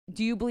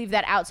Do you believe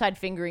that outside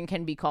fingering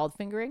can be called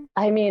fingering?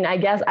 I mean, I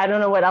guess I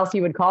don't know what else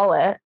you would call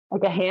it.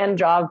 Like a hand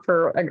job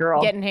for a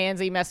girl. Getting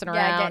handsy, messing around.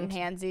 Yeah, getting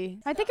handsy.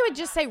 I think it would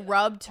just say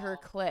rubbed her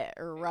clit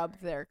or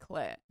rubbed their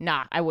clit.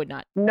 Nah, I would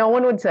not. No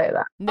one would say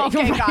that.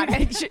 Okay, got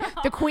it.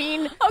 The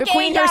queen, Okay, the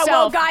queen yeah,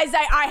 herself. well, guys,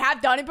 I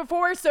have done it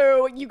before,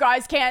 so you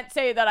guys can't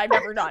say that I've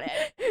never done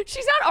it.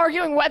 She's not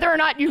arguing whether or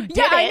not you did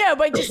Yeah, it. I know,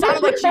 but it just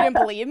sounded like she didn't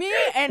believe me,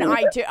 and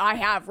I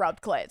have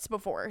rubbed clits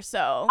before,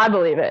 so. I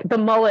believe it. The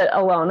mullet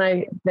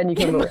alone, then you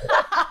can believe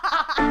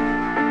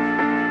it.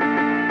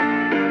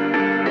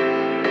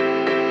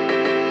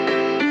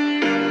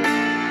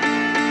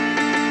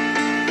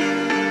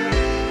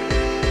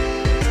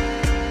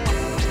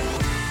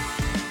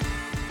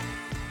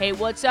 Hey,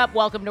 what's up?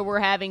 Welcome to We're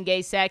Having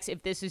Gay Sex.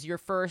 If this is your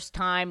first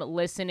time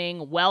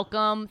listening,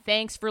 welcome.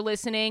 Thanks for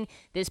listening.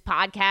 This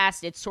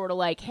podcast, it's sort of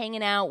like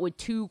hanging out with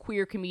two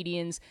queer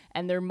comedians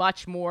and their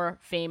much more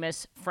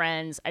famous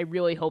friends. I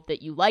really hope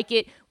that you like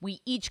it.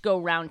 We each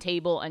go round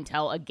table and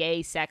tell a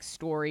gay sex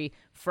story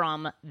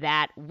from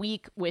that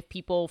week with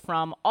people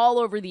from all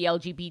over the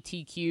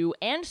LGBTQ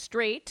and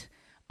straight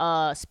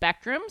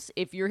spectrums.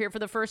 If you're here for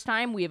the first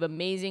time, we have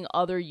amazing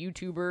other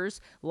YouTubers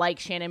like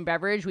Shannon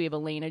Beveridge. We have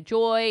Elena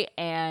Joy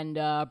and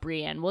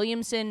Brianne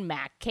Williamson,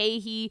 Matt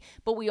Cahey,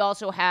 but we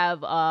also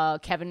have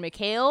Kevin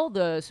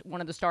McHale,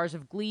 one of the stars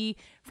of Glee,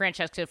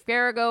 Francesca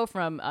Farrago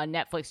from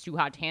Netflix Too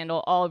Hot to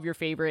Handle, all of your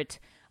favorite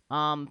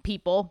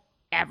people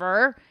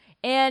ever.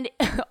 And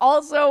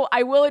also,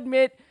 I will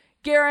admit,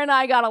 Gara and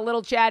I got a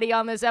little chatty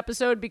on this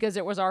episode because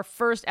it was our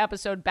first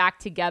episode back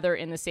together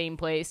in the same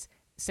place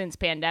since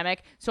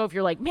pandemic. So if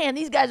you're like, man,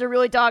 these guys are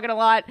really talking a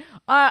lot,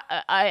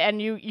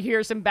 and you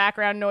hear some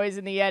background noise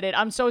in the edit,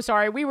 I'm so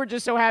sorry. We were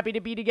just so happy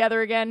to be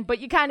together again, but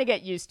you kind of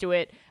get used to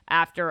it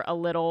after a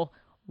little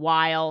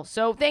while.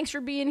 So thanks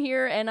for being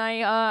here, and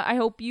I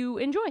hope you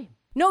enjoy.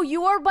 No,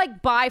 you are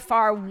like by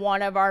far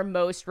one of our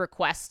most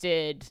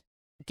requested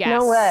guests.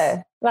 No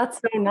way. That's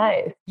so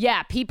nice.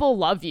 Yeah, people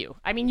love you.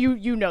 I mean,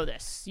 you know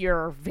this.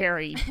 You're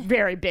very,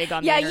 very big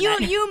on the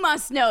internet. You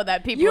must know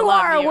that people You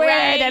love are you,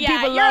 aware right? that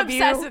people you're love you.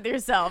 obsessed with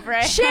yourself,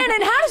 right?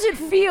 Shannon, how does it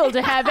feel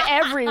to have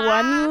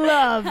everyone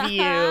love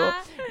you?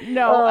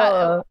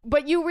 No,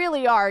 but you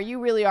really are. You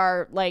really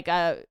are like,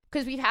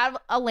 because we've had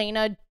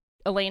Elena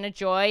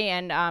Joy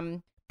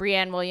and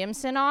Brianne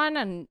Williamson on,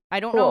 and I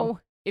don't know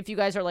if you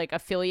guys are like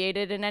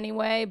affiliated in any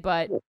way,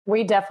 but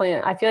we definitely,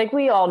 I feel like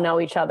we all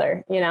know each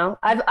other, you know?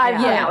 I've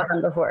hung out with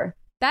them before.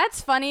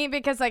 That's funny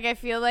because like I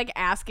feel like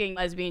asking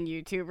lesbian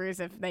YouTubers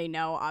if they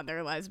know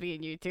other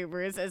lesbian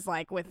YouTubers is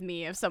like with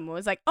me if someone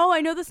was like, "Oh, I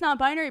know this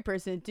non-binary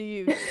person. Do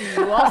you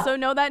also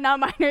know that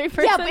non-binary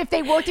person?" Yeah, but if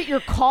they worked at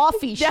your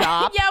coffee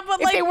shop, yeah, but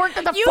if like they worked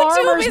at the YouTube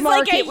farmer's is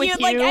market like with you,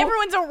 like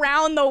everyone's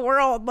around the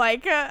world.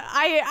 Like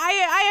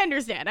I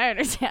understand.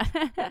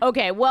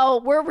 Okay,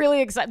 well, we're really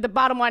excited. The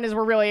bottom line is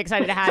we're really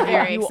excited to have you.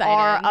 Very You excited.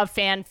 are a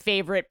fan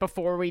favorite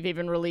before we've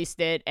even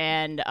released it,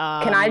 and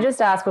Can I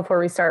just ask before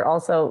we start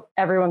also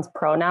everyone's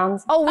pronouns?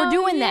 Oh, we're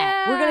doing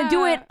that. We're gonna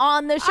do it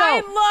on the show. I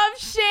love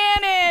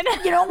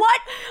Shannon. You know what?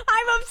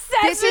 I'm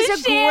obsessed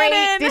with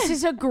Shannon. This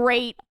is a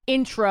great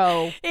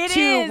intro. It is.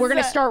 is. We're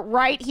gonna start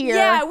right here.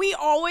 Yeah, we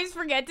always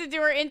forget to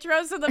do our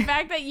intro. So the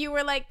fact that you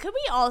were like, "Could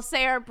we all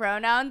say our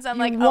pronouns?" I'm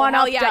like, "Oh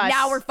hell yeah!" us.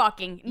 Now we're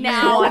fucking.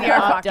 Now we are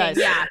fucking. Us.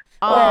 Yeah.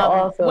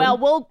 Awesome. Well,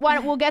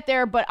 we'll get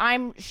there, but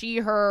I'm she,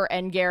 her,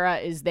 and Gara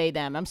is they,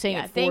 them. I'm saying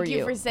it for you. Thank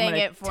you for saying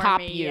it for top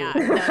me. you. Yeah,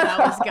 no, that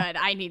was good.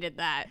 I needed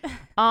that.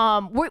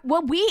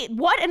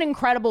 What an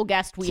incredible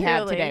guest we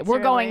have today. We're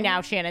going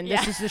now, Shannon.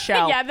 This is the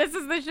show. Yeah, this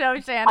is the show,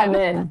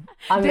 Shannon.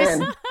 I'm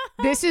in.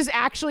 This is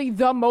actually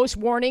the most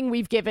warning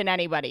we've given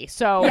anybody.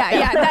 So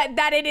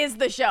that it is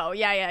the show.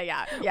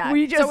 Yeah.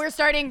 So we're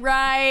starting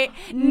right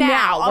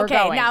now. We're Okay,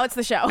 going. now it's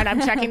the show. And I'm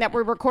checking that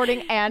we're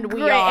recording, and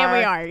we Great, are. and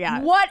we are,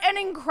 yeah. What an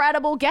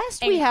incredible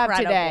guest we have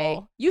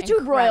today.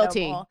 YouTube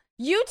royalty.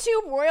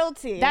 YouTube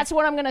royalty. That's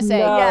what I'm going to say.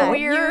 No. Yeah,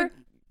 queer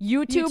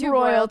YouTube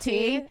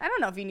royalty. I don't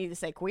know if you need to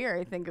say queer.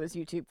 I think it was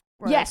YouTube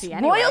Yes, royalty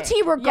anyway.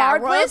 royalty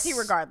regardless. Yeah, royalty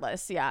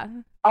regardless, yeah.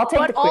 I'll take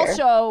the But queer.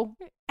 also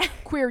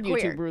queer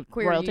YouTube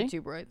Queer royalty.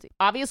 YouTube royalty.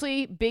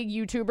 Obviously, big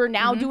YouTuber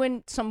now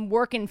doing some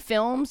work in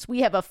films.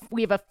 We have a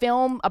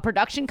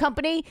production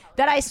company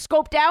that I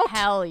scoped out.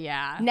 Hell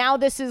yeah. Now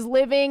this is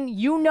living.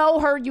 You know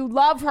her. You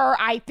love her.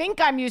 I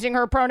think I'm using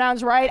her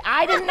pronouns right.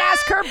 I didn't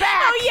ask her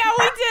back. Oh yeah,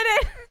 we did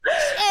it.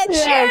 And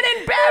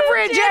Shannon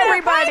Beveridge,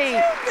 everybody.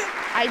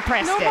 I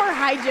pressed No it. more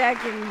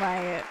hijacking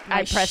my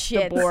I pressed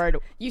shit. the board.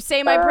 You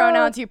say my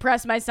pronouns, you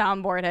press my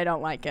soundboard. I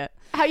don't like it.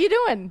 How you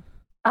doing?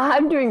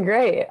 I'm doing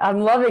great. I'm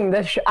loving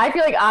this show. I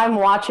feel like I'm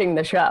watching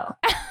the show.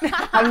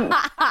 I'm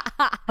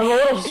a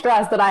little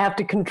stressed that I have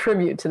to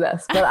contribute to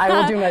this, but I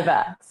will do my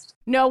best.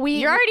 No,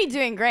 You're already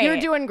doing great. You're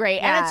doing great.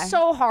 Yeah. And it's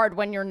so hard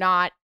when you're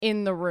not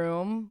in the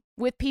room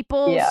with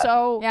people. Yeah.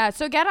 So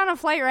So get on a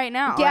flight right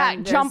now. yeah,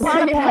 and jump just-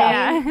 on a plane.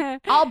 Yeah.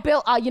 I'll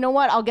build. You know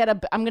what?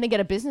 I'm gonna get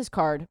a business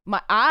card.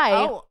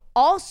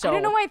 Also, I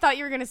don't know why I thought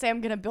you were gonna say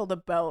I'm gonna build a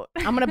boat.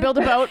 I'm gonna build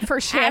a boat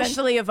for Shannon.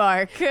 Ashley of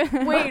Arc.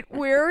 Wait,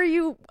 where are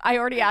you? I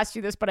already asked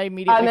you this, but I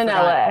immediately I'm in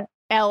forgot.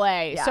 LA.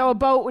 LA. Yeah. So a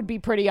boat would be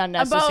pretty A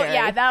unnecessary. boat,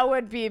 yeah, that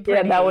would be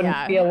pretty. Yeah, that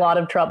would be a lot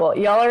of trouble.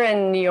 Y'all are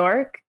in New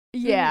York?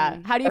 Yeah.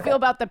 How do you Okay. feel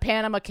about the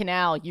Panama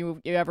Canal? You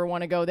ever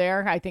want to go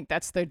there? I think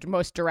that's the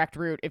most direct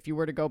route if you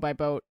were to go by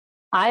boat.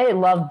 I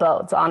love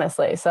boats,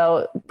 honestly.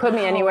 So put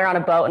me anywhere on a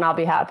boat and I'll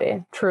be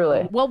happy.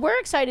 Truly. Well, we're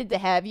excited to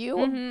have you.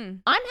 Mm-hmm.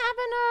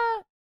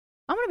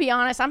 I'm going to be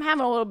honest, I'm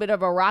having a little bit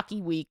of a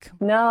rocky week.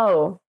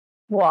 No.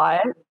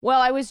 Why?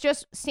 Well, I was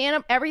just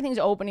stand-up, everything's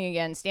opening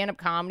again. Stand-up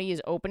comedy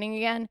is opening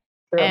again.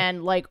 True.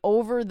 And like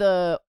over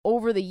the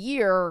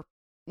year,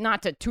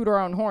 not to toot our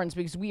own horns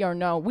because we are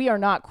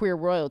not queer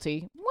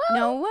royalty. Well,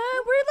 No, we're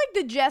like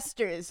the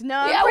jesters.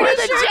 No, Yeah, I'm we're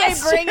pretty the sure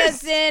jesters. they bring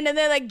us in and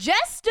they're like,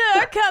 Jester,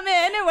 come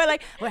in. And we're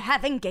like, we're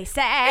having gay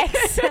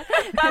sex.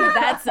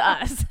 That's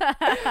us.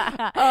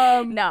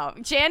 No,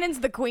 Shannon's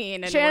the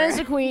queen. And Shannon's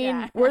we're- the queen.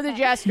 yeah. We're the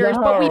jesters,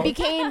 but we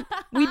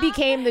No.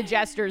 became the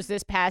jesters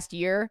this past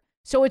year.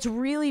 So it's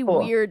really Cool.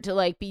 weird to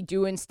like be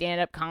doing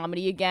stand-up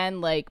comedy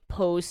again, like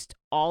post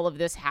all of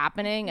this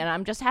happening. And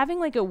I'm just having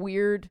like a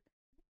weird,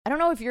 I don't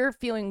know if you're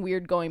feeling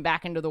weird going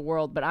back into the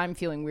world, but I'm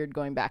feeling weird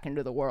going back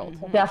into the world.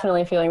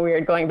 Definitely feeling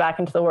weird going back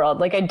into the world.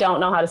 Like I don't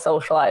know how to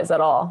socialize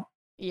at all.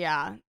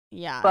 Yeah.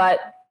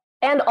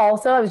 And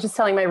also I was just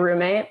telling my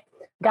roommate,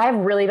 guy have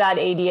really bad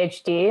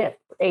ADHD.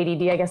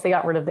 ADD, I guess they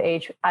got rid of the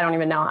H. I don't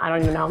even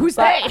know. Who's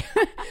But-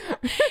 they?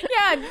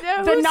 Yeah. The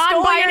who stole your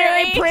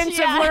non-binary H? Prince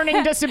Yeah. of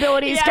Learning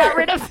Disabilities Yeah. got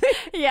rid of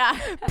Yeah.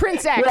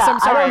 Prince X. Yeah, I'm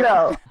sorry. I don't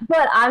know.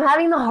 But I'm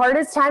having the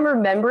hardest time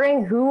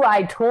remembering who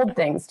I told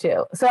things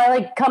to. So I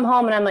like come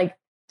home and I'm like,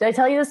 did I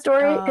tell you the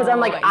story? Because I'm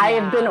like, Oh, I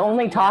have been yeah,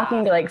 only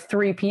talking to like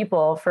 3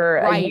 people for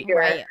a year.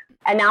 Right.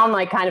 And now I'm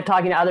like kind of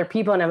talking to other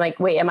people and I'm like,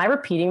 wait, am I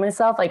repeating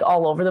myself like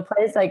all over the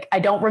place? Like I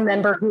don't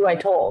remember who I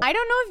told. I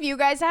don't know if you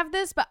guys have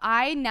this, but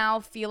I now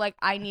feel like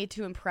I need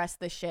to impress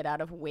the shit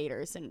out of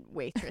waiters and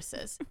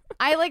waitresses.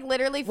 I like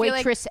literally feel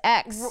Waitress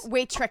like X.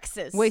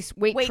 waitresses, Waitresses.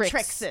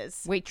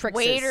 waitresses, Waitresses.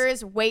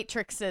 waiters,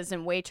 waitresses,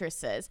 and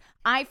waitresses.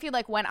 I feel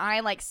like when I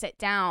like sit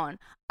down,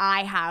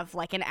 I have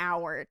like an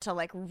hour to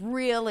like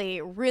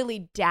really,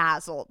 really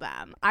dazzle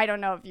them. I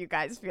don't know if you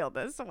guys feel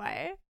this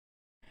way.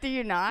 Do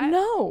you not?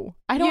 No,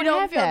 I don't, You don't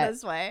have feel that.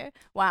 this way.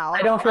 Wow.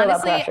 I don't feel that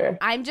Honestly, pressure.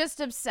 I'm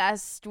just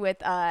obsessed with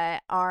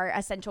our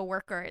essential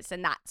workers,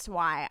 and that's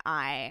why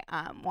I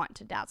want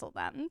to dazzle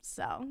them.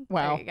 So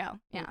Wow. there you go.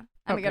 Yeah,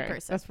 I'm a good Okay,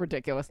 person. That's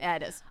ridiculous. Yeah,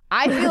 it is.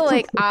 I feel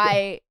like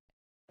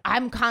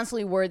I'm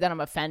constantly worried that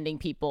I'm offending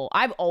people.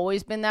 I've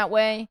always been that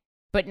way,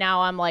 but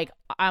now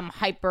I'm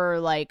hyper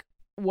like,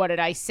 what did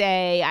I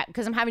say?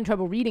 Because I'm having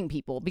trouble reading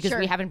people because Sure.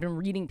 we haven't been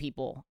reading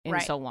people in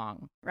Right. so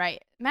long.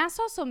 Right. Masks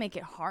also make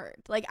it hard.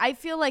 Like I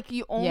feel like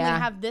you only Yeah.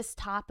 have this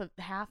half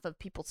of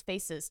people's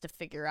faces to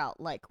figure out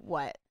like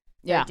what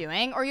Yeah. they're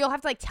doing, or you'll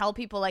have to like tell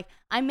people like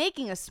I'm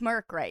making a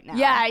smirk right now.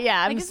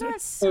 Yeah. Like, isn't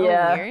that so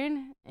Yeah. weird?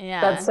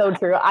 Yeah. That's so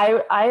true.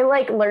 I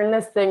like learned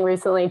this thing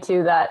recently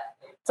too that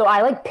so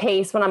I like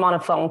pace when I'm on a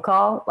phone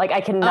call. Like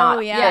I cannot Oh,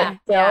 yeah. sit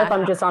still Yeah. if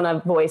I'm just on a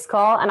voice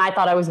call. And I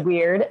thought I was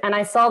weird. And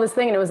I saw this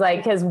thing and it was like,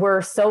 because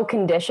we're so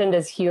conditioned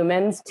as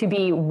humans to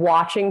be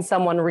watching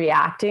someone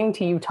reacting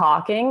to you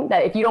talking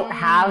that if you don't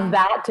have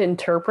that to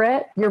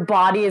interpret, your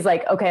body is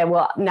like, okay,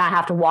 well, now I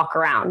have to walk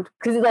around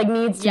because it like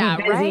needs to Yeah,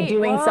 be busy right.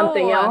 doing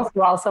something Whoa. else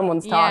while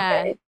someone's Yeah.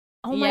 talking.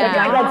 Oh my Yeah. I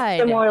feel like God. that's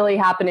similarly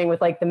happening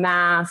with like the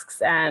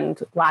masks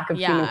and lack of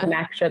human Yeah.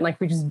 connection. Like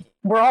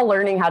we're all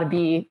learning how to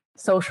be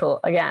social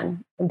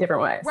again in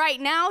different ways. Right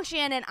now,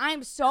 Shannon,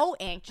 I'm so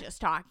anxious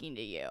talking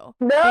to you.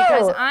 No.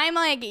 Because I'm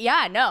like,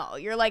 yeah, no,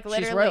 you're like She's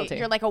literally, royalty.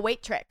 you're like a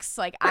waitress.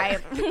 Like I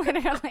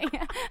literally.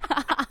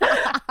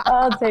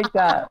 I'll take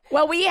that.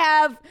 Well, we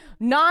have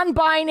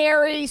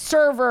non-binary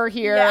server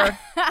here. Yeah.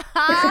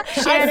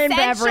 Shannon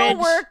essential Beveridge.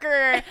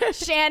 worker,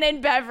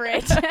 Shannon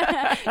Beveridge.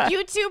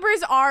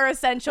 YouTubers are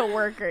essential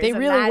workers. They and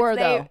really were,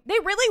 they, though. They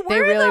really were,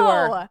 They really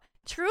though. were.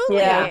 Truly.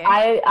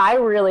 Yeah, I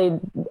really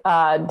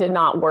did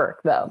not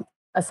work though,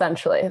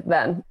 essentially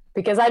then.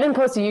 Because I didn't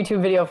post a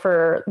YouTube video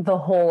for the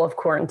whole of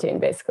quarantine,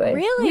 basically.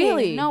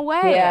 Really? No way.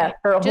 Yeah,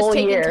 for a Just whole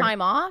taking year.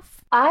 time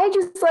off? I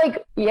just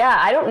like, yeah,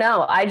 I don't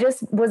know. I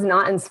just was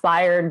not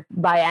inspired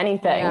by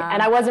anything. Yeah.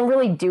 And I wasn't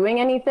really doing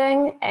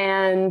anything.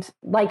 And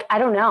like, I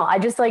don't know. I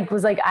just like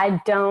was like,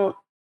 I don't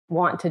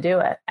want to do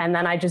it. And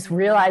then I just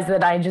realized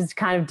that I just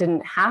kind of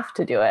didn't have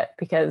to do it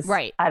because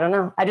Right. I don't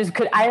know. I just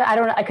could, I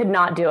don't know. I could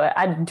not do it.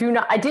 I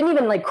didn't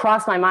even like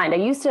cross my mind. I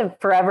used to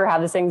forever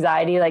have this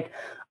anxiety, like,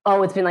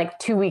 oh, it's been like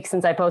 2 weeks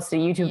since I posted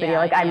a YouTube video. Yeah,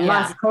 Like I yeah.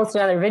 must post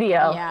another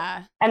video.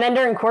 Yeah. And then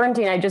during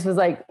quarantine, I just was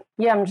like,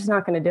 yeah, I'm just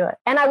not going to do it.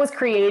 And I was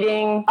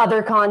creating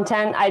other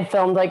content. I'd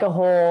filmed like a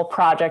whole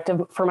project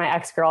for my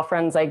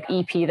ex-girlfriend's like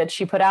EP that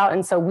she put out.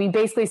 And so we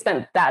basically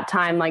spent that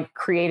time like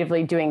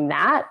creatively doing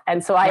that.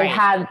 And so I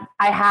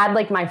had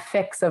like my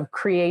fix of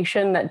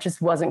creation that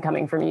just wasn't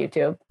coming from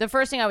YouTube. The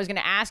first thing I was going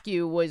to ask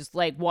you was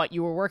like what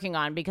you were working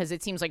on because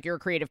it seems like you're a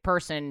creative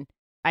person.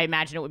 I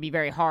imagine it would be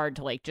very hard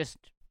to like just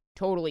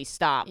totally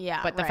stop.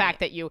 Yeah, but the right. fact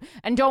that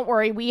and don't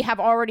worry, we have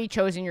already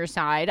chosen your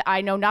side.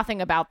 I know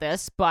nothing about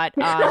this, but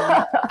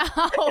I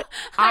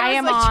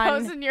am on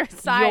chosen your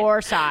side.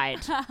 your side.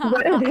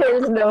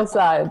 There's no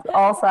sides.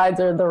 All sides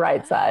are the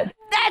right side.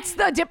 That's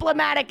the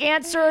diplomatic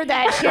answer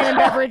that Shannon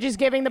Beveridge is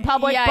giving the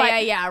public.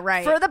 Yeah,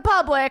 right. For the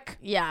public,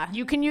 yeah.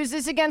 you can use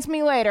this against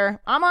me later.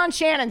 I'm on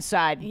Shannon's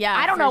side. Yeah,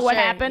 I don't for know what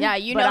sure. happened. Yeah,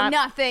 you but know I'm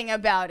nothing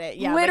about it.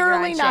 Yeah,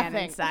 literally but you're on nothing.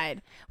 Shannon's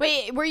side.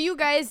 Wait, were you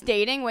guys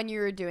dating when you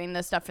were doing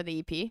this stuff for the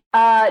EP?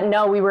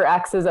 No, we were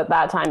exes at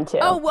that time too.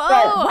 Oh, whoa.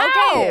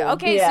 Wow.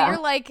 Okay. Yeah. So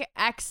you're like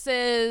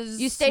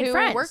exes. You stayed who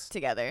friends. worked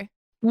together.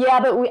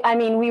 Yeah, but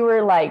we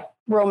were like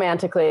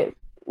romantically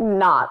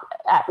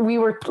we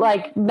were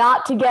like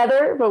not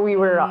together, but we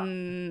were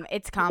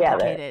It's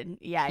complicated.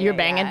 Yeah, You're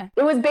banging?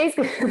 It was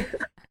basically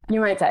you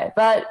might say,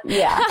 but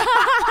yeah.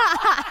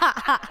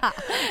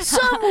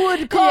 Some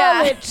would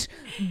call it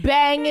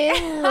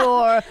banging,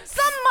 or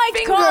some might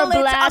finger call it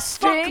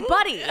blasting. a fuck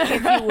buddy,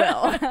 if you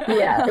will.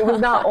 Yeah, it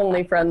was not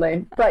only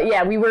friendly, but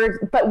yeah, we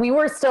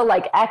were still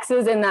like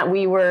exes in that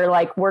we were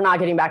like, we're not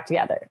getting back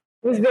together.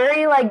 It was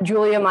very like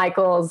Julia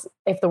Michaels,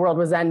 if the world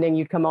was ending,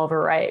 you'd come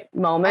over, right?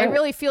 Moment. I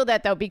really feel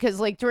that though,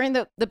 because like during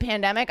the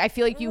pandemic, I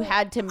feel like you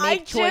had to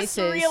make choices.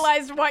 I just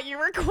realized what you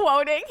were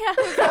quoting. I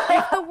was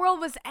like, if the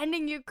world was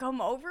ending, you'd come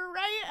over,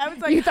 right? I was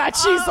like, You thought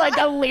she's like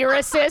a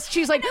lyricist.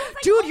 She's like,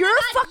 dude, you're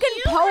a fucking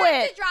you poet.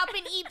 Had to drop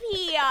an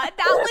EP.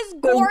 That was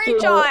Thank you.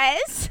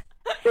 gorgeous.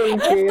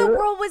 Thank If you. the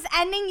world was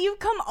ending, you'd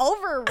come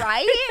over,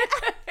 right?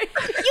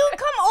 You'd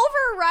come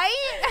over,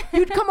 right?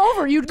 You'd come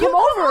over. You'd come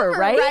over,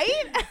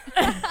 right?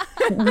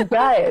 You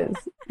guys,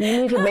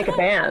 you need to make a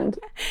band.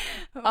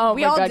 Oh,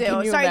 We my all God, do.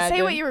 can you Sorry, say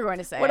imagine? what you were going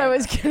to say. What I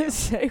was going to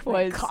say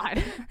was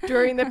God.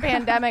 during the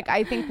pandemic,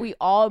 I think we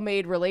all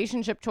made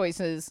relationship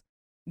choices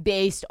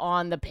based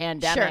on the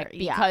pandemic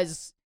Sure, yeah.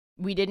 because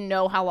we didn't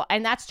know how long,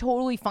 and that's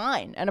totally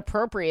fine and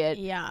appropriate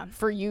Yeah.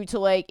 for you to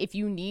like, if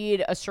you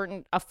need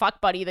a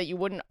fuck buddy that you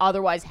wouldn't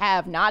otherwise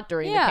have not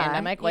during the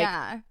pandemic, like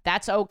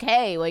that's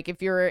okay. Like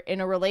if you're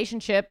in a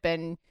relationship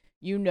and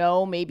you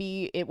know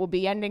maybe it will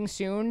be ending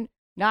soon,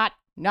 not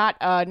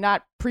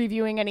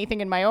previewing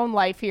anything in my own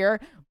life here.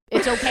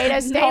 It's okay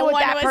to stay No with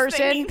one that was person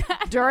thinking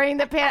that. during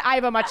the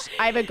I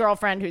have a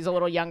girlfriend who's a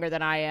little younger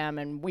than I am,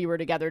 and we were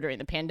together during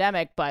the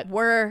pandemic, but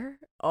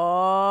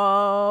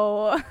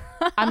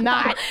I'm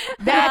not.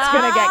 That's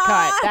gonna get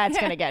cut. That's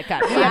gonna get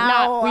cut. We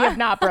have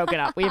not broken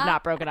up. We have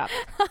not broken up.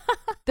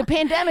 The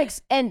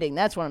pandemic's ending.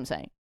 That's what I'm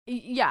saying.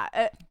 Yeah,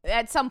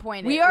 at some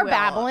point We it are will.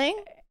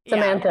 babbling.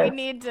 Semantics. Yeah, we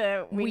need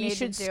to. We need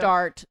should to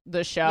start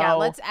the show. Yeah,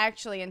 let's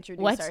actually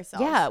introduce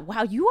ourselves. Yeah.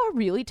 Wow, you are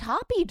really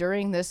toppy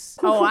during this.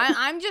 Oh,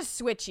 I'm just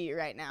switchy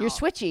right now. You're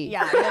switchy.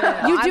 Yeah.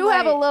 No. You I'm do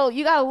have like-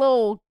 you got a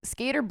little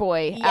skater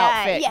boy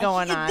outfit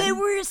going on. They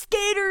were a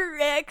skater,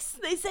 X.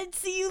 They said,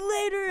 "See you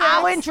later."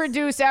 I'll X."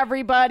 introduce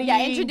everybody.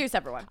 Yeah, introduce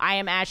everyone. I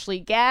am Ashley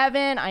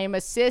Gavin. I am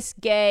a cis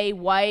gay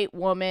white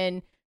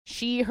woman.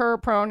 She, her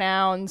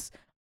pronouns.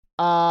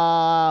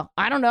 I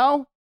don't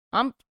know.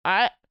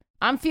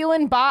 I'm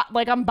feeling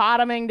like I'm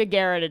bottoming to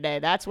Garrett today.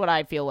 That's what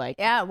I feel like.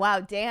 Yeah, wow,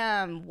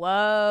 damn.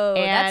 Whoa.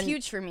 That's And-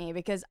 huge for me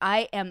because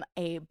I am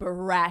a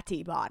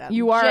bratty bottom.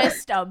 You are.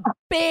 Just a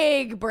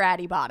big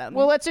bratty bottom.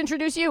 Well, let's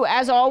introduce you.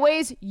 As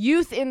always,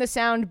 youth in the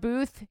sound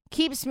booth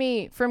keeps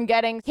me from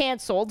getting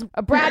canceled.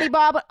 A bratty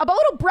bob, a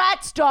little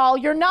Bratz doll.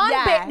 You're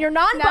you're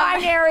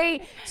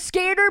non-binary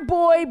skater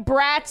boy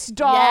Bratz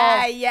doll.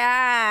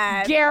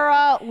 Yeah.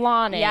 Gara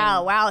Lonning. Yeah,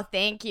 wow,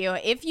 thank you.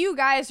 If you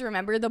guys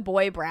remember the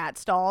boy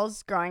Bratz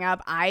dolls growing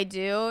up, I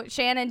do.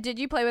 Shannon, did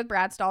you play with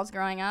Bratz dolls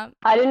growing up?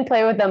 I didn't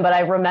play with them, but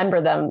I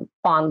remember them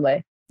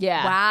fondly.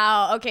 Yeah.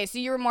 Wow. Okay, so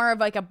you were more of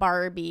like a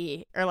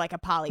Barbie or like a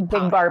Polly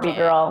Big Barbie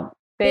girl.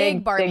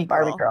 Big Barbie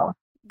Barbie girl.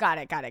 Got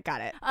it.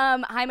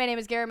 Hi, my name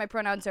is Garrett. My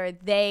pronouns are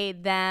they,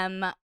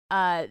 them,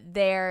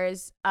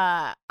 theirs.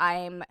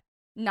 I'm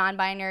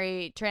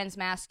non-binary,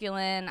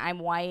 transmasculine. I'm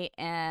white,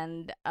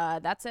 and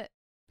that's it.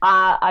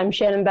 I'm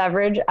Shannon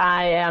Beveridge.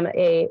 I am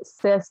a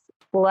cis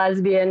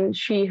lesbian,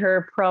 she,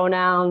 her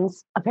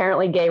pronouns,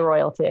 apparently gay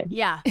royalty.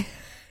 Yeah.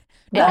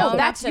 No,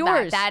 that's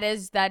yours. That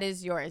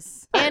is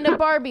yours. And a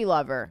Barbie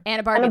lover. And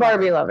a Barbie. And a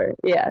Barbie lover.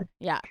 Yeah.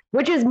 Yeah.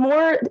 Which is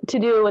more to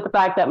do with the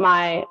fact that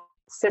my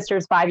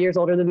sister's 5 years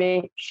older than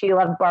me. She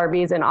loved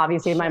Barbies, and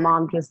obviously my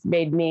mom just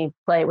made me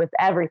play with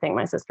everything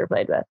my sister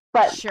played with.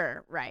 But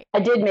sure, right. I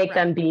did make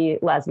them be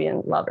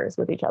lesbian lovers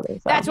with each other.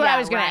 So. That's what I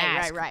was going to right,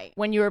 ask. Right.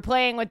 When you were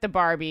playing with the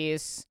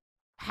Barbies,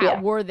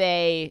 how were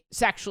they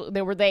sexual?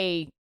 Were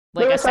they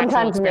like they were a sexual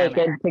sometimes experiment?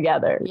 naked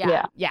together.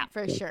 Yeah,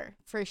 for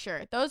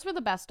sure. Those were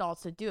the best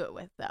dolls to do it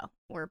with, though,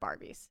 were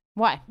Barbies.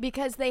 Why?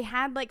 Because they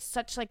had like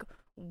such like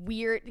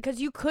weird,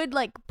 because you could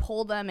like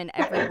pull them in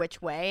every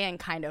which way and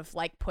kind of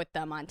like put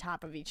them on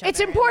top of each other. It's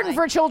important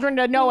for children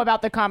to know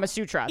about the Kama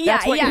Sutra.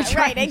 That's what you're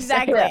trying to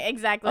say.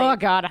 Exactly. Oh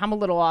God, I'm a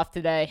little off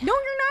today. No,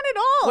 you're not at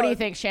all. What do you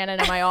think, Shannon?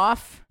 Am I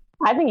off?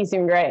 I think you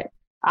seem great.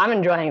 I'm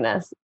enjoying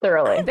this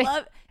thoroughly.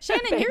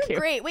 Shannon, Thank you're you.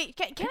 great. Wait,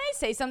 can I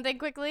say something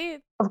quickly?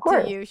 Of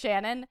course. To you,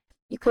 Shannon.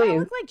 You kind of Please.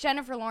 look like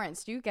Jennifer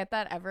Lawrence. Do you get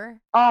that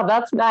ever? Oh,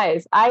 that's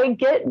nice.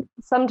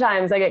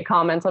 Sometimes I get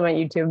comments on my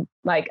YouTube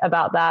like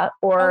about that,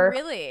 Oh, or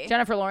really?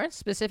 Jennifer Lawrence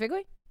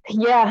specifically?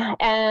 yeah,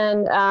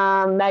 and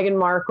Meghan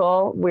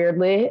Markle,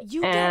 weirdly,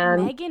 You get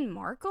and Meghan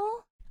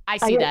Markle? I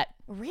see that.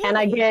 Really? and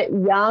I get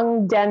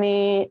young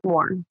Demi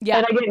Moore. Yeah,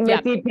 And I get yeah.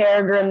 Missy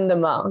Peregrine the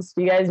most.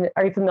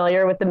 Are you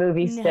familiar with the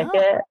movie No. Stick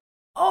It?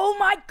 Oh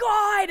my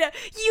God.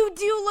 You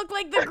do look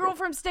like the girl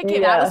from Stick It.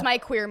 Yeah. That was my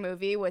queer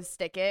movie, was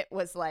Stick It.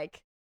 Was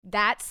like,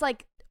 that's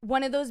like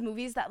one of those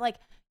movies that like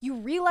you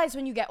realize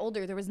when you get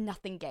older there was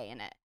nothing gay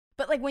in it.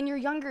 But like when you're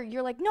younger,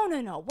 you're like, no.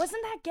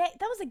 Wasn't that gay?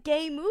 That was a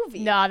gay movie.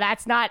 No,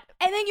 that's not.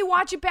 And then you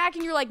watch it back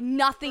and you're like,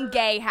 nothing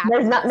gay happened.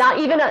 There's not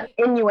even an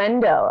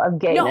innuendo of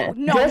gayness.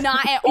 No,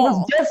 not at It was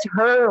all. just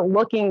her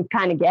looking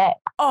kind of gay.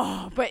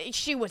 Oh, but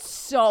she was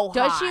so hot.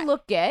 Does she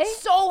look gay?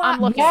 So hot.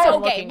 I'm looking- so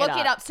I'm gay. looking Look it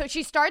it up. up. So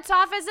she starts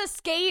off as a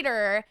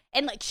skater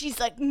and like she's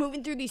like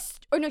moving through these,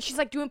 or no, she's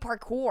like doing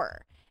parkour.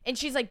 And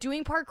she's like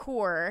doing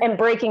parkour. And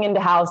breaking into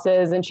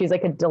houses, and she's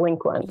like a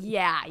delinquent.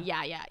 Yeah.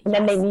 And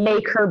then they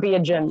make her be a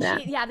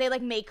gymnast. They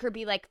like make her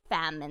be like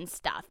femme and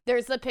stuff.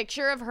 There's a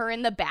picture of her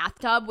in the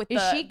bathtub with Is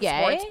the she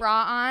gay? sports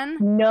bra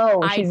on.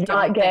 No, I she's don't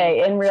not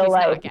gay think in real she's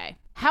life. Not gay.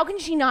 How can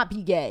she not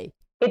be gay?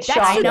 It's That's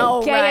shocking. the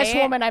know, gayest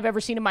right? woman I've ever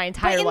seen in my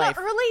entire But in life.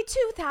 the early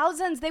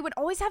 2000s, they would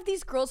always have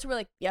these girls who were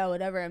like, yeah,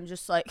 whatever. I'm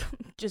just like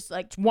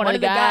One of the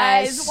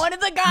guys. One of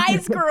the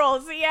guys,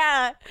 girls.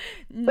 Yeah.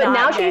 But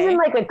now she's in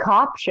like a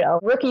cop show,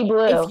 Rookie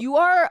Blue. If you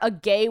are a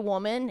gay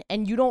woman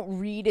and you don't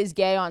read as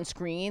gay on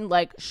screen,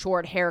 like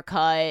short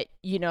haircut,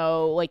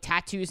 like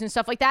tattoos and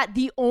stuff like that,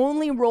 the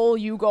only role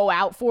you go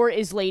out for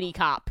is lady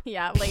cop.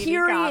 Yeah, lady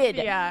Period.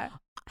 cop. Yeah.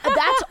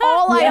 That's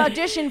all I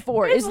audition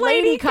for is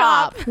lady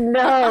cop.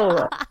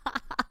 No.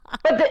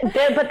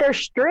 But they're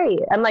straight.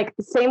 And like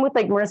same with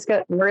like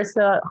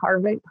Marissa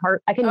Harvey.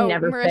 I can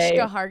never say.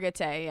 Mariska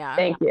Hargitay, yeah.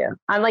 Thank you.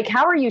 I'm like,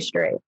 how are you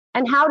straight?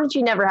 And how did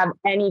you never have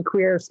any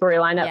queer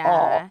storyline at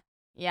all?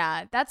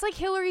 Yeah, that's like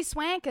Hilary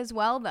Swank as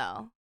well,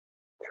 though.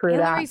 True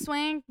Hilary that.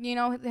 Swank, you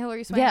know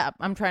Hilary Swank? Yeah,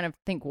 I'm trying to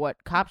think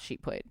what cop she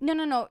played. No,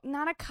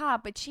 not a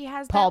cop, but she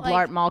has Paul that,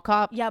 like, Blart Mall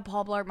Cop. Yeah,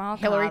 Paul Blart Mall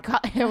Hilary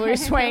Cop. Hilary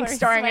Swank Hilary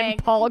starring in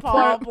Swank, Paul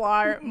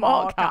Blart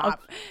Mall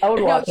Cop. I would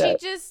No, watch she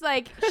it. just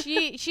like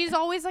she's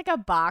always like a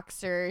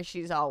boxer.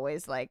 She's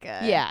always like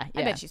a Yeah.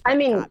 I bet she's. I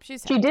played a mean, cop.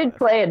 She's she had did both.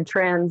 play a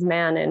trans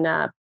man in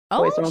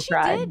Boys Don't she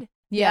Cry. did.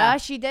 Yeah. Yeah,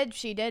 she did.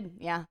 She did.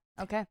 Yeah.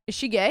 Okay. Is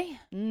she gay?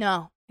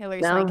 No,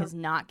 Hilary No. Swank is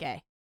not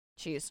gay.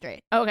 She is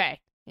straight. Okay.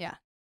 Yeah.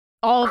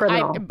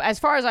 As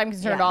far as I'm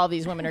concerned, Yeah. all of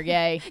these women are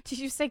gay. Did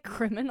you say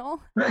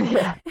criminal?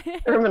 Yeah,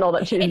 criminal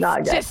that she's It's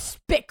not gay.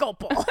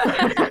 despicable.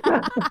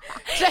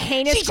 It's a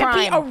heinous she should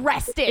crime. be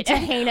arrested. It's a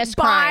heinous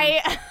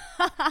crime. by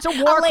It's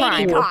a war lady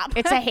crime. cop.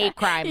 It's a hate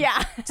crime.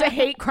 Yeah. It's a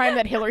hate crime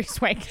that Hilary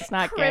Swank is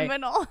not gay.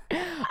 Criminal.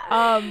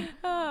 Um,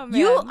 Oh,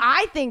 man.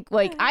 I think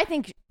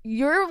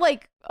you're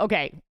like,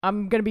 okay,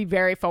 I'm going to be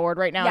very forward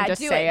right now yeah, and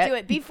just do say it. Do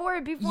it. Before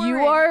You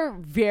are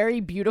very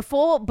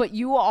beautiful, but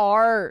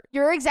you're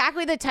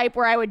exactly the type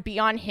where I would be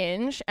on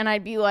Hinge and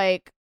I'd be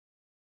like,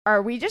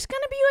 are we just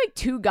going to be like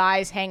two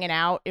guys hanging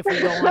out if we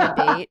go on a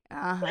date?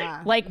 Uh-huh.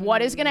 Like,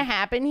 what is going to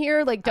happen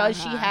here? Like, does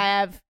she Uh-huh.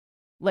 have,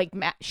 like,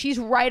 she's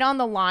right on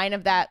the line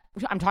of that.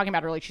 I'm talking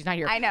about her like she's not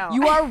here. I know.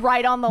 You are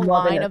right on the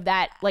Loving line it. of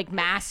that, like,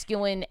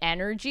 masculine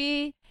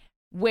energy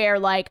where,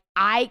 like,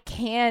 I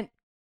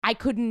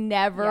could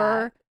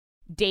never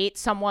date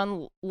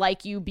someone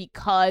like you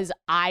because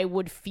I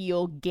would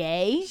feel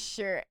gay.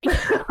 Sure.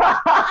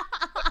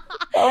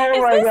 Oh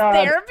Is my this god.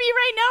 therapy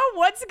right now?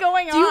 What's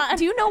going on?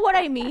 Do you know what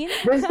I mean?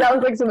 This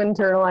sounds like some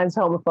internalized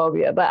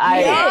homophobia, but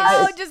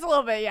just a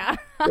little bit, yeah.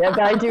 yeah,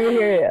 but I do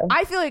hear you.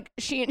 I feel like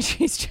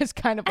she's just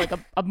kind of like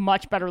a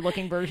much better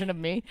looking version of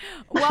me.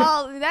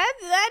 Well,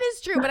 that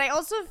is true, but I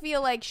also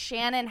feel like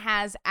Shannon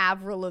has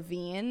Avril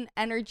Lavigne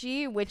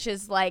energy, which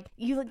is like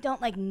you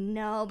don't like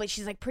know, but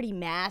she's like pretty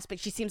mass, but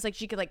she seems like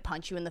she could like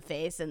punch you in the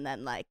face and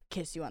then like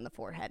kiss you on the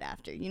forehead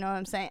after. You know what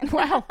I'm saying?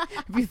 Wow.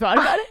 Have you thought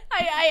about it?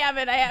 I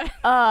haven't.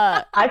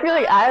 I feel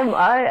like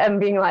I am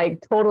being like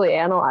totally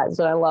analyzed,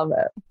 and I love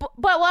it. But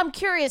well, I'm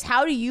curious,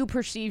 how do you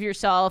perceive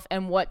yourself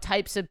and what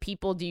types of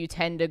people do you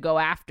tend to go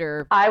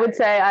after? I would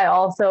say I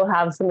also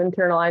have some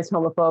internalized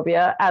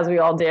homophobia, as we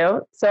all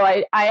do. So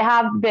I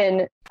have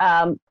been,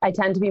 I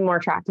tend to be more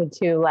attracted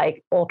to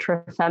like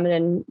ultra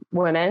feminine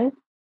women.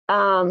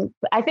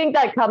 I think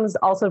that comes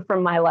also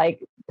from my like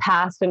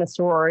past in a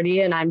sorority.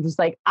 And I'm just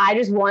like, I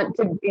want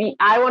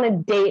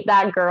to date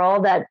that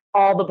girl that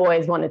all the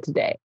boys wanted to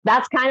date.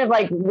 That's kind of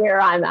like where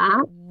I'm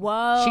at.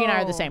 Whoa. She and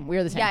I are the same.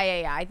 We're the same.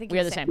 Yeah. I think We're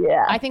you're the same.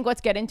 Yeah. I think let's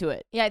get into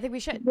it. Yeah, I think we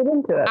should. Get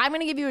into it. I'm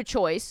going to give you a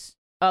choice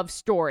of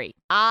story.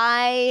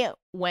 I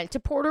went to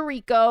Puerto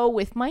Rico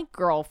with my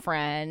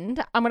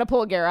girlfriend. I'm going to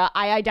pull a Gara.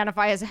 I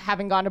identify as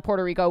having gone to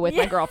Puerto Rico with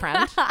my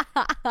girlfriend.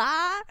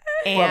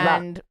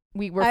 And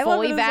we were I love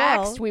fully it as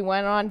well. vaxxed. We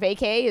went on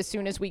vacay as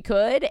soon as we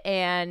could.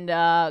 And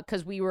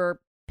because we were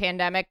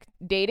pandemic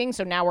dating,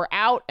 so now we're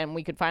out and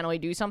we could finally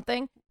do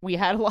something. We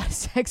had a lot of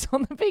sex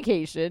on the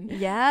vacation.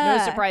 Yeah.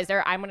 No surprise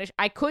there.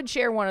 I could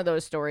share one of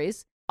those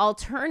stories.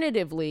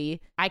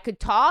 Alternatively, I could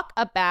talk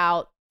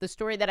about the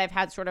story that I've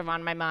had sort of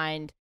on my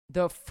mind,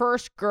 the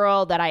first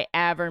girl that I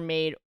ever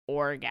made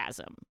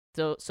orgasm.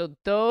 So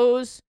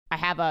those, I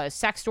have a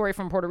sex story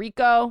from Puerto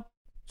Rico,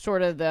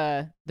 sort of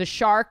the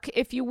shark,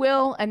 if you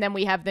will. And then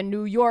we have the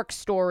New York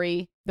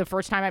story, the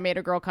first time I made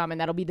a girl come, and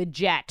that'll be the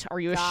jet. Are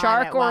you a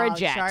shark or a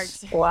jet?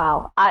 Sharks.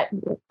 Wow.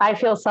 I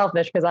feel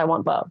selfish because I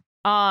want both.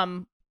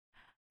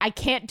 I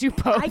can't do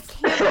both. I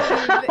can't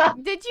believe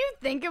it. Did you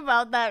think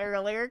about that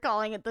earlier,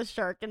 calling it the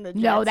shark and the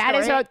jet No,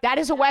 story? that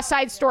is a West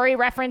Side Story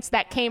reference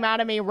that came out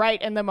of me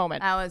right in the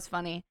moment. That was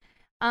funny.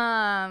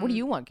 What do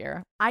you want,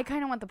 Gara? I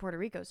kind of want the Puerto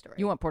Rico story.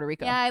 You want Puerto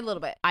Rico? Yeah, a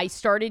little bit. I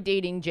started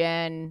dating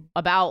Jen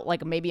about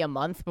like maybe a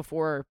month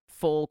before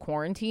full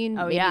quarantine.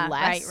 Oh, maybe yeah.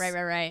 less.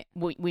 Right.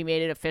 We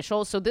made it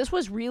official. So this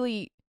was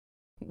really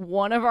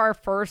one of our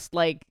first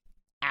like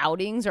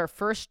outings, our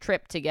first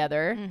trip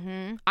together.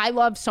 Mm-hmm. I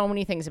love so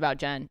many things about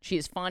Jen. She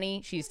is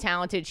funny. She's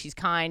talented. She's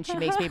kind. She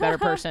makes me a better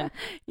person.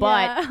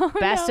 But Yeah. Oh,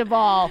 best no. of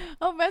all,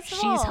 She's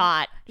she's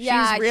hot.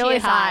 Yeah, she's really she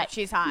is hot.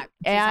 She's hot.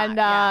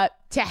 And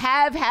to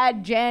have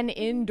had Jen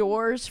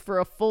indoors for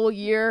a full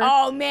year.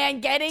 Oh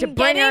man, getting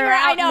her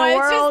out I know. in the I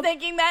was just world.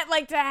 thinking that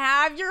like to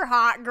have your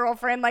hot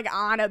girlfriend like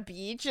on a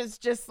beach is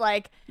just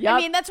like Yep. I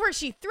mean that's where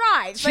she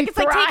thrives. She Like it's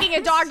like taking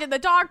a thrives. dog to the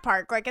dog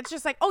park. Like it's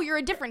just like, oh, you're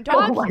a different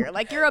dog here.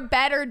 Like you're a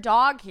better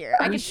dog here.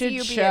 I We can see should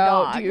you show. be a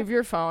dog. Do you have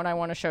your phone? I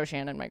want to show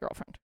Shannon, my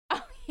girlfriend.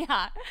 Yeah.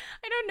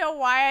 I don't know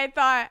why I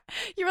thought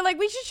you were like,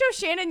 we should show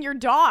Shannon your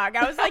dog.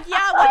 I was like,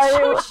 yeah, let's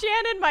show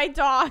Shannon my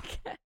dog.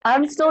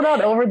 I'm still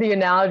not over the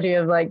analogy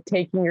of like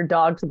taking your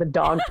dog to the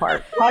dog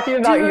park. Talking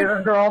about Dude.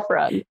 your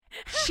girlfriend.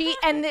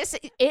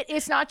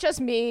 It's not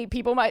just me.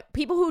 People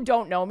who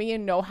don't know me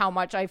and know how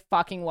much I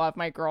fucking love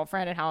my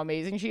girlfriend and how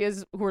amazing she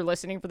is, who are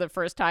listening for the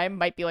first time,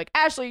 might be like,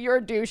 Ashley, you're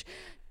a douche.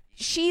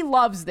 She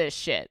loves this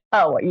shit.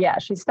 Oh yeah,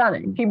 she's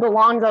stunning. She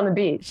belongs on the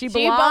beach. She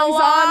belongs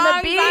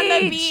on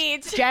the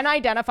beach. Jen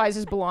identifies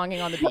as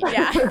belonging on the beach.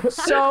 Yeah.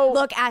 So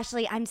Look,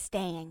 Ashley, I'm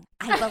staying.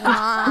 I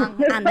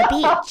belong on the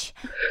beach.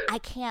 I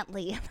can't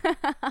leave.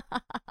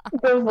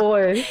 The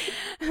voice.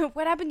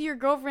 What happened to your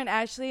girlfriend,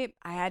 Ashley?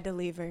 I had to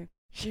leave her.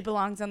 She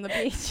belongs on the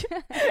beach.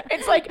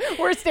 it's like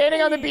we're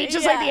standing on the beach.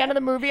 It's like the end of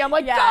the movie. I'm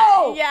like, Yeah.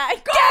 go! Yeah.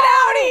 Go! Get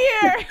out of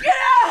here! Get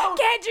out!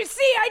 Can't you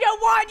see I don't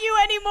want you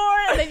anymore?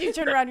 And then you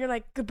turn around, you're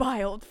like,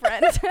 goodbye, old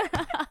friend.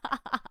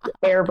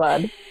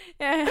 Airbud.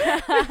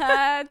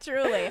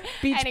 Truly.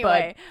 Beach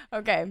anyway,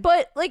 okay.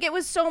 But like it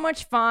was so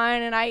much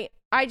fun, and I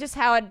just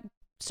had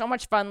so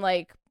much fun.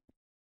 Like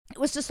it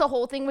was just the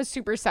whole thing was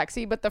super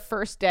sexy, but the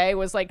first day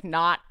was like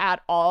not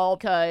at all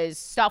because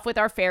stuff with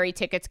our ferry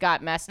tickets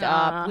got messed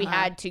up. We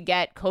had to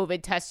get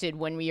COVID tested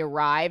when we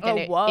arrived, and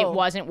it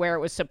wasn't where it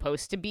was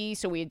supposed to be,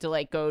 so we had to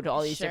like go to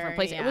all these different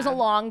places. It was a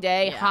long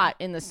day, hot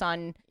in the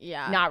sun.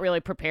 Not really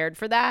prepared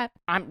for that.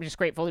 I'm just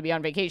grateful to be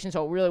on vacation,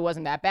 so it really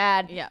wasn't that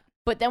bad. Yeah.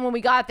 But then when we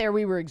got there,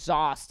 we were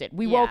exhausted.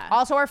 We woke.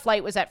 Also, our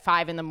flight was at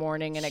 5 a.m.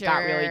 and it got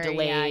really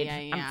delayed.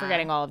 I'm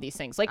forgetting all of these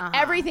things. Like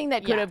everything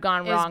that could have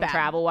gone wrong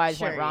travel-wise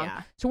went wrong.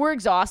 Yeah. So we're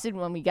exhausted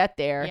when we get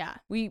there. Yeah.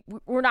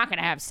 We're not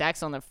gonna have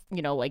sex on the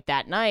like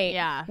that night.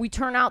 Yeah. We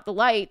turn out the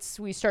lights.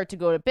 We start to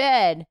go to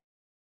bed,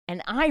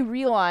 and I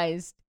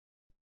realized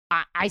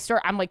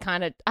I'm like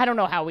kind of I don't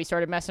know how we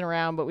started messing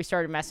around, but we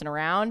started messing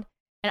around,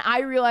 and I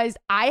realized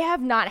I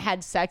have not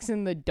had sex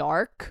in the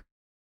dark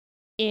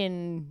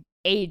in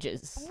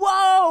ages.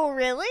 Whoa,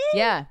 really?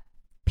 Yeah.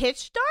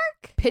 Pitch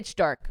dark? Pitch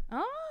dark.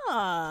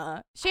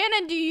 Ah.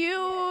 Shannon, do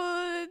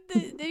you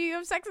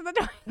have sex in the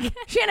dark?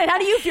 Shannon, how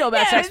do you feel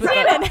about sex with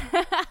the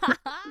dark?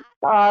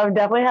 I've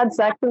definitely had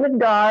sex in the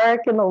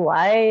dark and the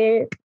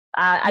light.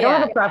 I don't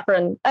have a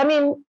preference. I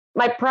mean,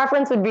 my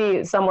preference would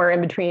be somewhere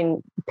in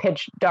between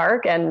pitch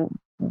dark and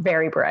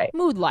very bright.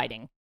 Mood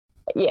lighting.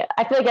 Yeah,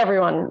 I feel like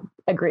everyone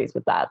agrees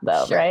with that,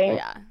 though, right?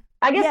 Yeah.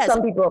 I guess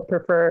some people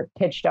prefer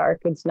pitch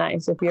dark. It's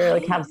nice if you're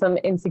like have some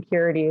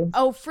insecurities.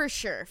 Oh, for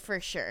sure.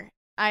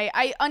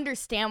 I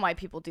understand why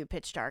people do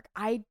pitch dark.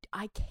 I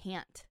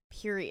can't.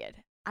 Period.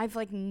 I've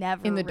like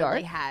never in the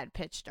really dark? had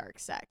pitch dark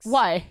sex.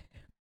 Why?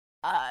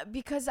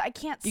 Because I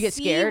can't You get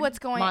see scared? what's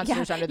going on.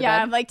 Monsters under the yeah,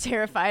 bed? I'm like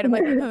terrified. I'm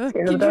like,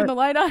 can you turn the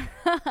light on?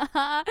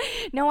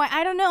 No,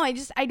 I don't know.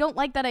 I don't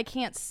like that I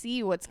can't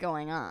see what's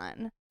going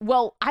on.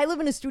 Well, I live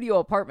in a studio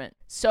apartment,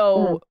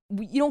 so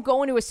you don't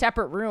go into a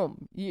separate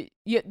room.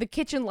 The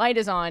kitchen light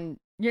is on.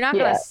 You're not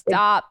going to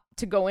stop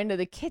to go into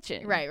the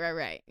kitchen.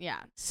 Right. Yeah.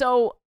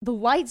 So the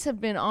lights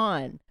have been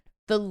on.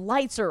 The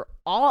lights are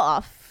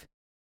off,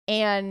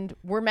 and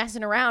we're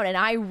messing around. And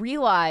I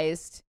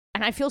realized,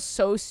 and I feel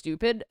so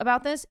stupid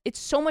about this, it's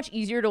so much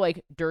easier to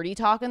like dirty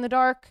talk in the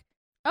dark.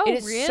 Oh, it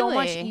is really? so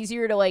much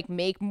easier to like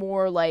make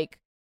more like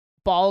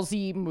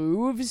ballsy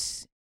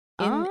moves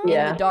in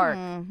the dark.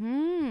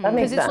 Mm-hmm. That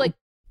makes Because it's sense. like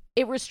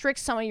it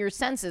restricts some of your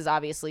senses,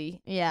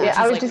 obviously. Yeah.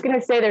 I was just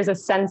gonna say there's a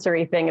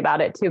sensory thing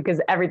about it too, because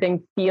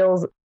everything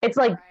feels. It's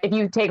like if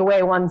you take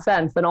away one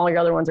sense, then all your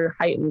other ones are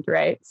heightened,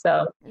 right?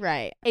 So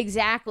Right.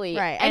 Exactly.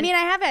 Right. I mean, I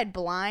have had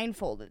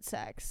blindfolded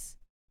sex.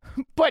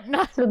 but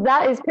not. So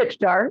that is pitch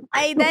dark.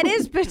 That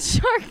is pitch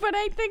dark, but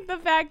I think the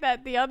fact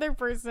that the other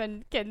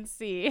person can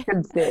see.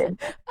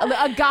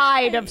 A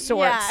guide of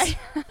sorts.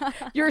 Yeah.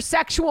 Your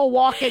sexual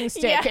walking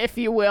stick, Yeah. if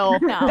you will.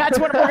 No. That's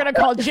what we're going to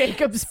call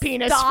Jacob's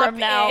penis Stop from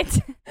now. it.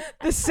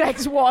 The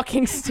sex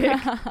walking stick.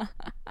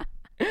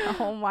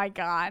 Oh my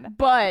God.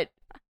 But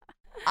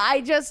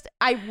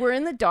we're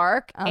in the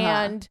dark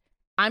and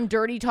I'm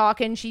dirty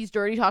talking. She's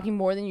dirty talking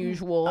more than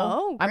usual.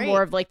 Oh, I'm great.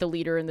 more of like the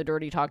leader in the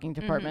dirty talking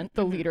department.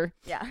 The leader.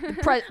 Yeah.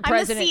 President,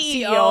 I'm the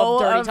CEO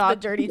of Dirty of Talk. the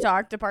Dirty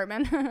Talk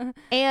department.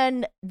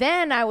 And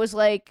then I was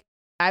like,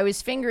 I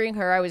was fingering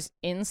her. I was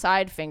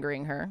inside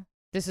fingering her.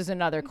 This is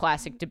another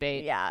classic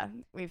debate. Yeah,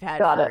 we've had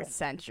Got for it.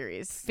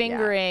 centuries.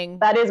 Fingering.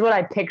 That is what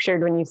I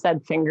pictured when you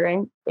said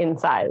fingering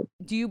inside.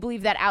 Do you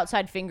believe that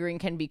outside fingering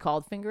can be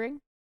called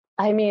fingering?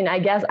 I mean, I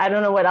guess I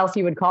don't know what else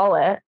you would call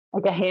it.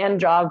 Like a hand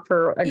job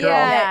for a girl.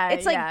 Yeah,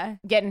 it's like yeah.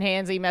 getting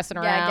handsy, messing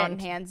Yeah, around.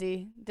 getting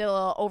handsy. Did a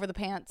little over the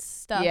pants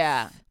stuff.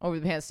 Yeah, over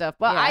the pants stuff.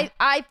 Well, Yeah.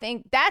 I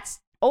think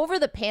that's over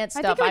the pants I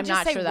stuff. think I would I'm just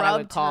not say sure that I would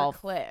rubbed call. her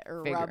clit or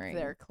rubbed fingering.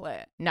 their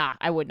clit. Nah,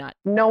 I would not.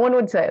 No one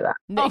would say that.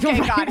 Okay,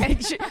 got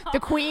it. The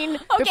queen,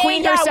 Okay, the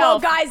queen yeah, well,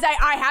 herself. guys,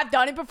 I have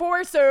done it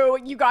before, so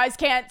you guys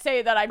can't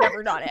say that I've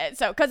never done it.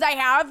 So, because I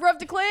have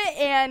rubbed a clit,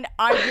 and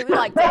I really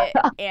liked it,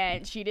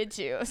 and she did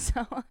too.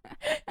 So,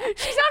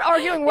 She's not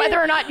arguing whether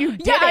or not you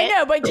did yeah, it. I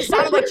know, but it just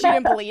sounded like she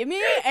didn't believe me,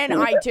 and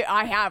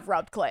I have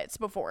rubbed clits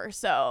before,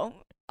 so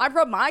I've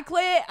rubbed my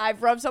clit,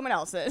 I've rubbed someone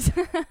else's.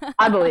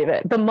 I believe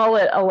it. The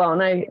mullet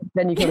alone,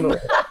 then you can believe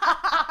it.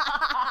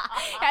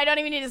 I don't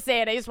even need to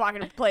say it. I just walk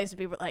into a place and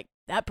people are like,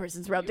 that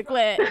person's rubbed a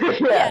clit.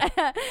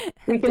 Yeah.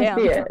 We can Damn.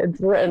 see it.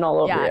 It's written all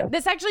over Yeah, you.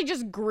 this actually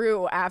just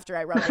grew after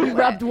I rubbed You it.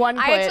 rubbed one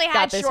I clit, actually got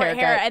had this short hair,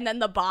 haircut. and then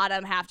the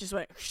bottom half just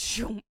went,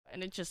 shoom,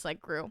 and it just like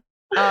grew.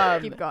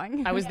 Keep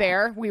going. I was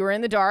there. We were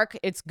in the dark.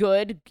 It's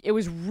good. It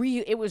was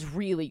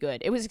really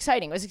good. It was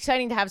exciting. It was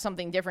exciting to have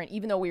something different,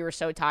 even though we were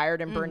so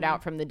tired and burned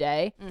out from the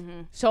day.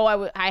 So I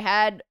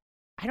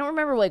don't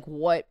remember like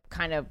what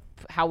kind of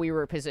how we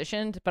were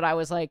positioned, but I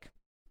was like,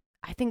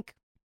 I think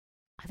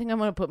I'm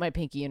gonna put my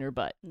pinky in her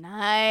butt.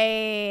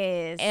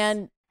 Nice.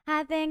 And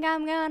I think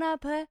I'm gonna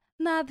put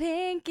my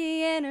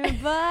pinky in her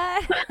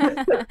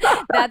butt.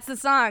 That's the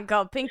song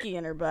called Pinky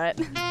in Her Butt.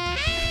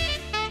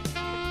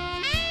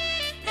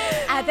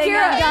 I think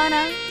I'm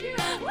gonna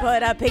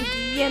put a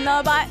pinky in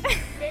the butt.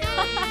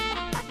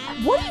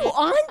 what are you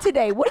on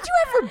today? What did you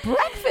have for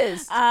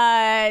breakfast?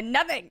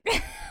 Nothing.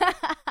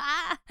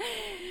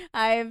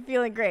 I am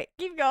feeling great.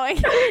 Keep going.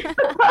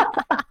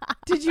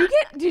 Did you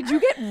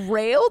get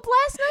railed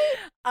last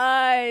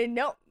night?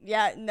 No.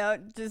 Yeah, no.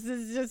 This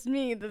is just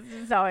me. This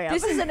is how I am.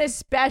 This is an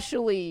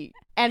especially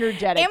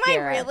energetic. Am I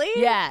Garrett.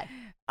 really? Yeah.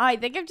 I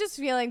think I'm just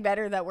feeling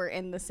better that we're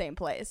in the same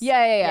place.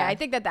 Yeah. I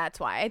think that's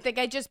why. I think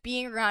I just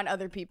being around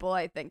other people,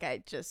 I think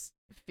I just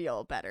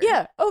feel better.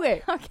 Yeah.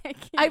 Okay. Okay.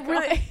 I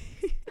really.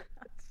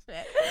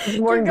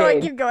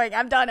 Keep going.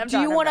 I'm done. Do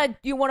you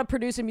want to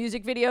produce a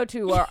music video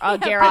to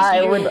Garrett's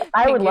I new would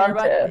pinky in love her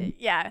butt? to.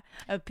 Yeah.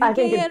 A I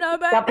pinky think in a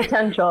it's got butt.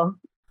 potential.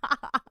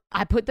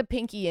 I put the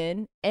pinky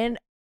in, and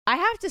I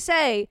have to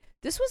say,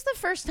 this was the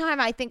first time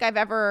I think I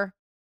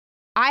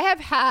have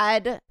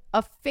had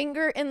a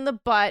finger in the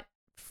butt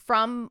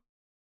from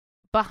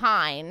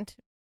behind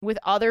with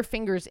other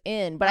fingers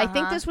in, but I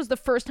think this was the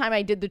first time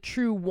I did the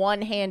true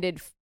one-handed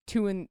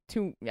two and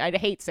two. I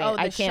hate saying it.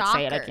 I can't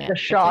say it. I can't. The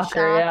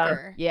shocker,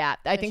 yeah. Yeah,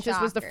 I think this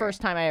was the shocker. first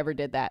time I ever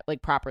did that,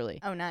 like properly.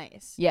 Oh,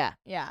 nice. Yeah.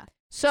 Yeah.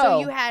 So, So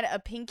you had a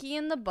pinky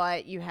in the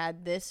butt, you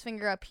had this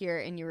finger up here,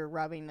 and you were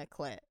rubbing the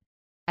clit.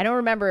 I don't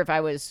remember if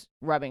I was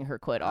rubbing her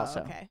clit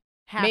also. Oh, okay.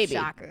 Half Maybe.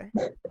 shocker.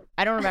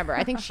 I don't remember.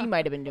 I think she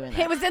might have been doing that.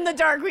 It was in the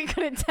dark. We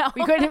couldn't tell.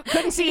 We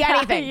couldn't see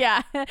anything.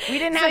 Yeah. We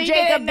didn't So have you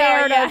Jacob didn't know,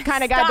 there yeah. to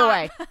kind of guide the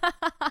way.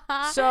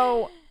 Stop.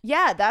 So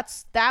yeah,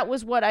 that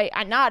was what I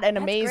not an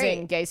That's amazing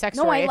great. gay sex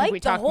No, story. I think liked we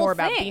the talked whole more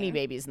about thing. Beanie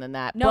Babies than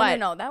that. No,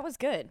 but that was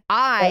good.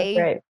 That's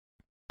great.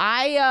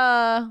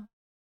 I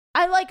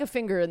like a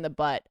finger in the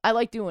butt. I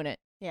like doing it.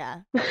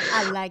 Yeah.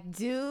 I like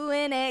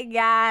doing it,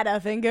 got a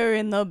finger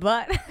in the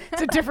butt.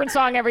 It's a different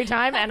song every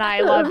time, and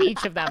I love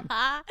each of them.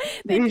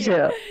 Me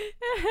too.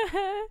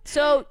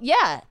 So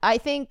yeah, I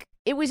think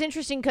it was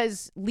interesting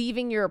because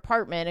leaving your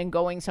apartment and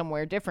going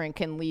somewhere different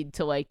can lead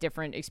to like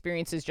different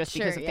experiences just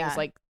because of things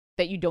like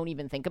that you don't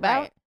even think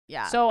about. Right.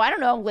 Yeah. So I don't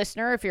know,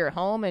 listener, if you're at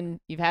home and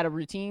you've had a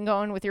routine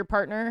going with your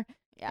partner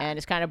and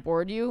it's kind of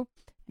bored you,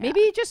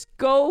 maybe just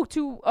go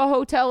to a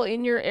hotel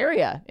in your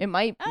area. It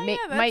might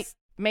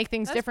make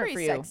things different for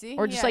you. Sexy.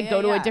 Or just Yeah,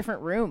 go to yeah. a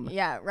different room.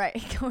 Yeah,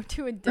 right. Go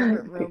to a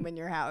different room in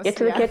your house. Get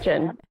to the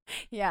kitchen.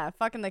 Yeah,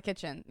 fuck in the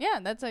kitchen. Yeah,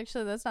 that's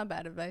not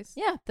bad advice.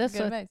 Yeah, that's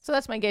good advice. So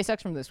that's my gay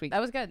sex from this week.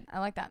 That was good. I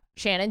like that.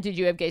 Shannon, did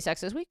you have gay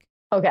sex this week?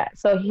 Okay,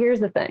 so here's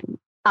the thing.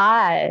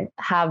 I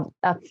have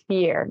a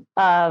fear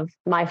of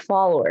my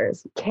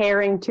followers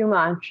caring too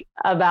much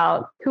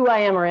about who I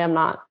am or am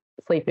not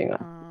sleeping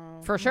with.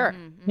 For sure.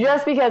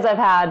 Just because I've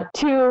had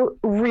two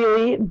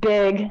really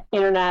big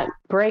internet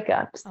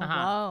breakups. Oh,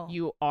 wow.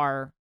 You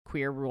are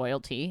queer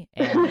royalty,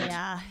 and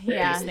yeah,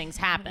 these things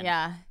happen.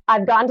 Yeah.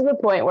 I've gotten to the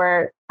point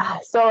where,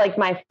 so like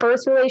my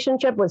first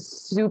relationship was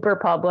super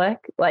public,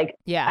 like,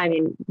 I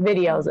mean,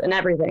 videos and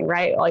everything,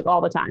 right? Like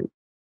all the time.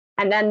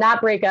 And then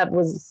that breakup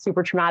was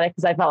super traumatic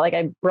because I felt like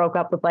I broke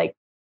up with like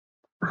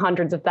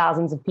hundreds of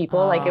thousands of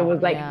people. Like it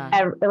was like,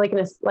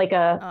 like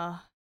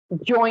a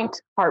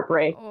joint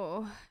heartbreak.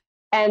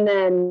 And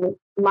then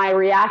my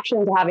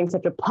reaction to having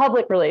such a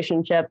public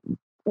relationship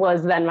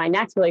was then my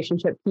next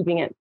relationship, keeping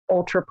it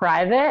ultra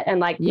private and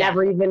like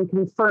never even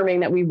confirming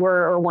that we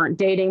were or weren't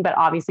dating. But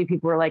obviously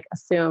people were like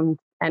assumed.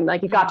 And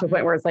like it got to a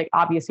point where it's like,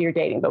 obviously you're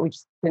dating, but we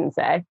just didn't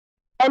say.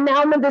 And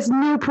now I'm at this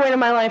new point in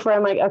my life where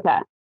I'm like, okay,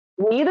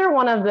 neither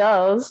one of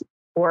those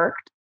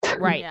worked.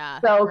 Right.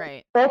 So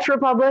ultra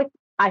public,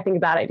 I think a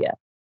bad idea.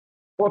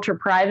 Ultra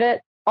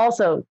private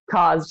also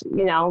caused,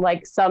 you know,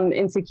 like some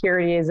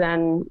insecurities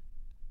and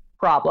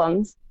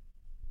problems.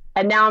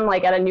 And now I'm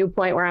like at a new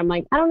point where I'm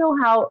like, I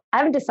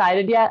haven't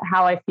decided yet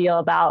how I feel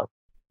about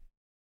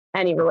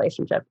any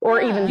relationship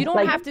or even you don't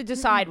like, have to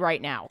decide right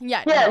now.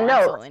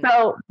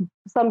 No.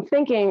 So I'm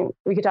thinking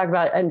we could talk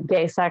about a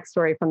gay sex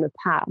story from the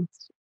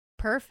past.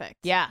 Perfect.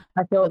 Yeah.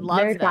 I feel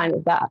very fine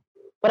with that.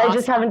 But I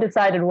just haven't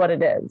decided what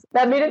it is.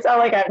 That made it sound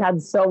like I've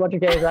had so much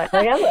gay sex.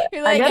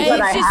 You're like,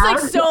 it's just like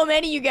so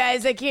many, you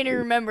guys. I can't even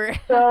remember.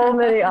 So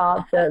many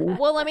options.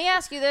 Well, let me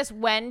ask you this.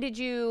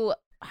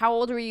 How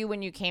old were you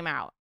when you came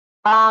out?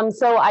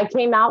 So I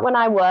came out when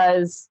I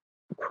was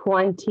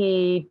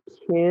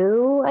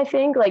 22, I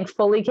think, like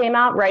fully came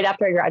out right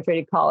after I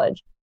graduated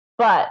college.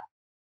 But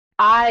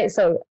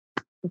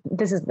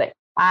this is the thing.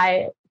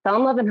 I fell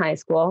in love in high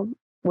school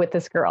with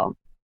this girl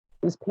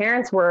whose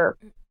parents were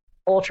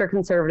ultra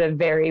conservative,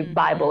 very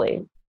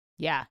Bible-y.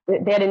 Yeah.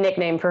 They had a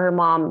nickname for her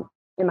mom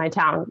in my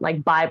town,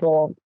 like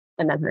Bible,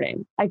 and then her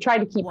name. I tried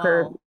to keep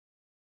her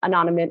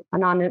anonymity,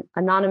 whatever.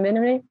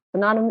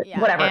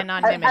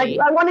 Anonymity.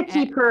 I want to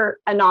keep her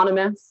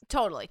anonymous.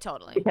 Totally.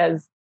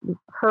 Because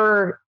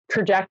her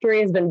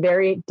trajectory has been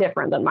very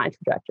different than my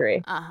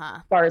trajectory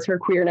as far as her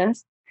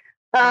queerness.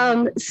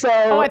 I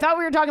thought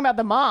we were talking about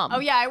the mom. Oh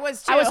yeah, I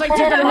was too. I was like,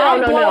 did the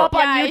mom blow up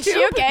on YouTube? Is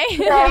she okay?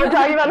 No, I'm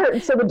talking about her,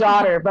 so the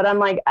daughter, but I'm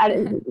like, I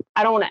don't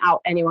want to out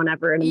anyone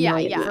ever. In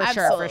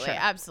For sure.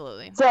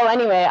 Absolutely. So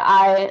anyway,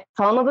 I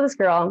fell in love with this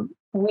girl.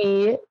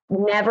 We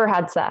never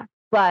had sex,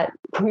 but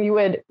we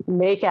would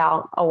make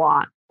out a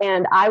lot.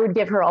 And I would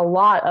give her a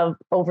lot of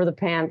over the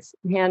pants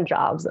hand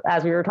jobs,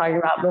 as we were talking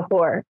about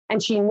before.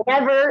 And she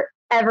never,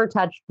 ever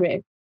touched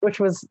me, which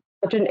was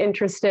such an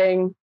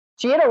interesting,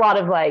 she had a lot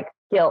of like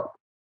guilt.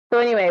 So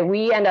anyway,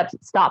 we end up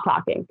stop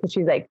talking because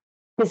she's like,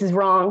 this is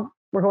wrong.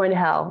 We're going to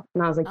hell.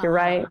 And I was like, you're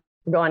right.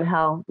 We're going to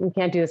hell. We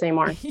can't do this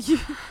anymore.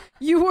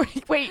 You were,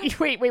 wait.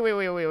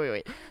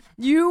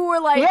 You were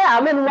like, yeah,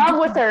 I'm in love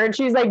with her. And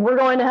she's like, we're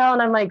going to hell.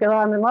 And I'm like, oh,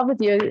 I'm in love with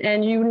you.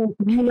 And you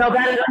know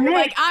better than me.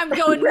 Like, I'm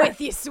going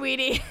with you,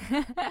 sweetie.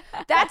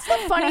 That's the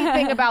funny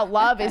thing about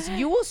love is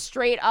you will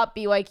straight up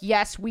be like,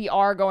 yes, we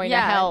are going to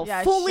hell.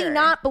 Fully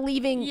not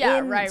believing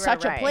in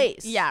such a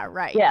place. Yeah,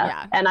 right.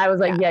 Yeah. And I was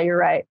like, yeah, you're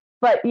right.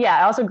 But yeah,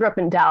 I also grew up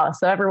in Dallas.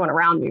 So everyone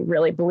around me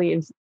really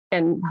believes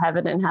in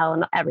heaven and hell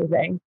and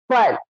everything.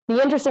 But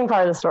the interesting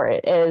part of the story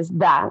is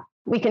that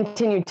we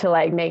continued to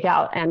like make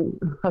out and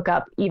hook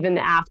up even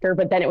after,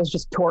 but then it was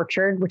just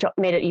tortured, which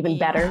made it even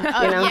better. You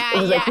know, it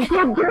was like, you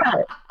can't do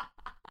it.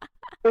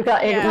 It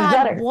was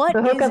better. What the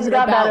hookups is it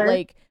got about better.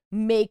 like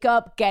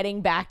makeup, getting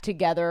back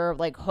together,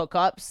 like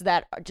hookups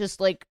that are just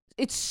like,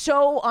 it's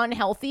so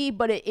unhealthy,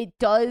 but it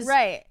does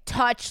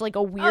touch like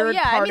a weird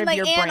part of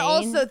your brain. And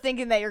also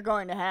thinking that you're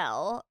going to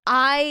hell.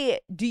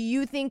 Do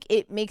you think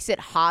it makes it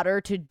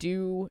hotter to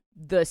do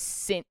the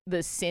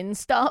sin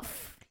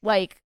stuff?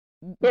 Like,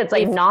 yeah, it's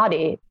like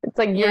naughty. It's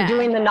like you're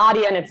doing the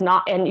naughty and it's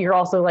not, and you're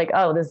also like,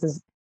 oh,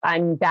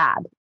 I'm bad.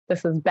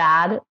 This is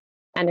bad.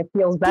 And it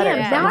feels better.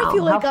 Damn, now I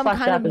feel like I'm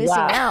kind of missing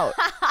out.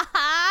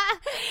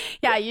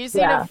 Yeah, you just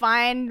need to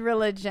find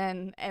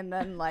religion and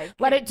then like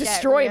let it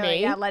destroy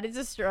me. Yeah, let it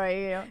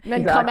destroy you. And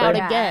then come out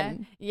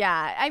again.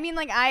 Yeah. I mean,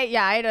 like I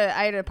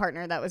had a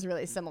partner that was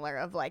really similar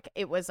of like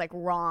it was like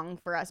wrong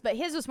for us, but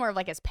his was more of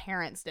like his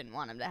parents didn't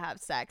want him to have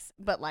sex,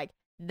 but like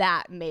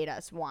that made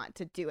us want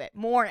to do it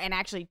more and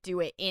actually do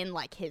it in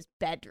like his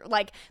bedroom.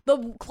 Like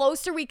the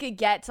closer we could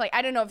get to like,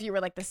 I don't know if you were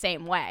like the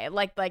same way,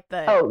 like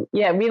the. Oh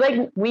yeah.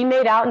 We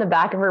made out in the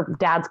back of her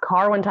dad's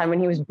car one time when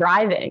he was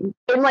driving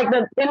in like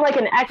an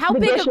expedition. How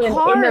big a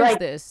car is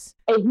this?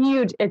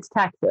 It's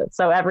Texas.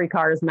 So every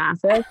car is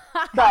massive,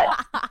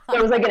 but it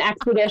was like an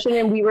expedition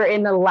and we were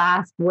in the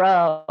last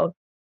row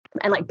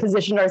and like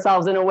positioned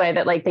ourselves in a way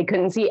that like they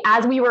couldn't see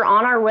as we were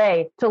on our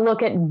way to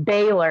look at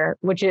Baylor,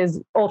 which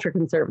is ultra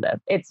conservative.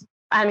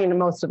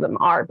 Most of them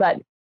are, but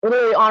we're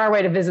literally on our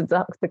way to visit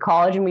the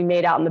college and we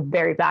made out in the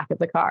very back of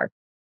the car.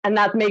 And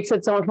that makes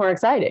it so much more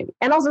exciting.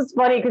 And also it's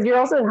funny because you're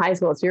also in high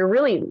school. So you're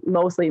really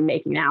mostly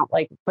making out,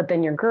 like, but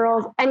then you're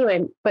girls.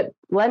 Anyway, but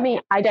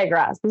I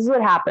digress. This is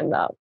what happened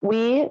though.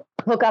 We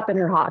hook up in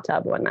her hot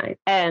tub one night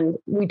and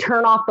we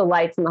turn off the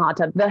lights in the hot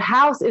tub. The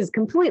house is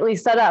completely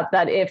set up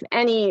that if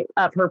any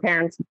of her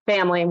parents,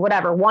 family,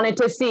 whatever, wanted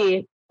to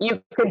see,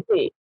 you could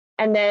see.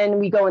 And then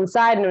we go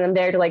inside and I'm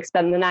there to like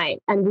spend the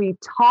night. And we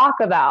talk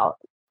about,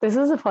 this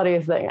is the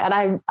funniest thing.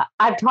 And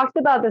I've talked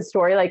about this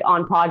story like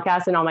on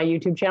podcasts and on my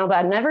YouTube channel, but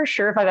I'm never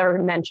sure if I've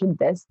ever mentioned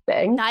this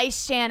thing.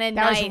 Nice, Shannon.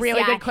 That nice. was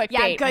really good clickbait.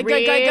 Yeah, good.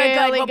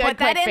 Really We'll put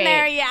that in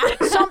there. Yeah.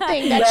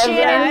 Something that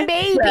Shannon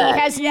maybe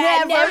has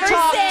never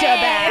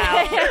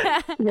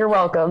talked about. You're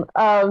welcome.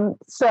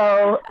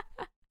 So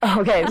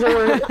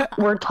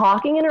we're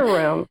talking in a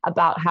room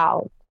about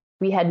how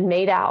we had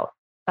made out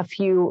a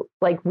few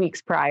like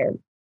weeks prior,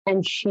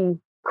 and she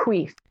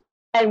queefed.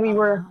 And we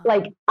were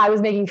like, I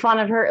was making fun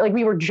of her. Like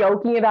we were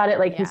joking about it,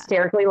 like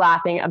hysterically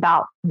laughing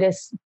about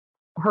this,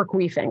 her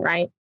queefing,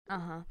 right?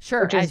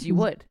 Sure, as you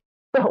would.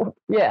 So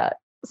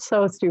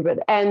so stupid.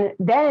 And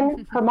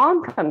then her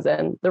mom comes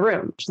in the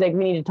room. She's like,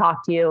 we need to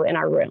talk to you in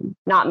our room.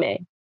 Not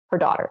me, her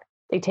daughter.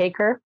 They take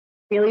her.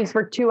 She leaves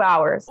for 2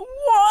 hours.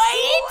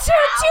 What? 2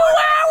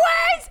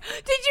 hours?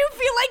 Did you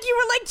feel like you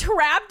were like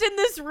trapped in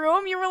this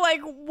room? You were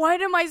like,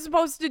 what am I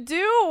supposed to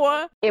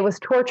do? It was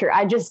torture.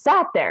 I just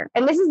sat there.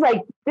 And this is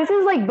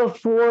like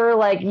before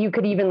like you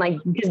could even like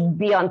just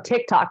be on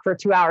TikTok for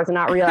 2 hours and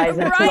not realize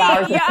that 2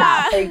 hours has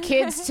passed. Like,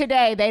 kids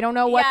today, they don't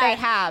know what they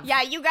have.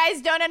 Yeah, you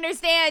guys don't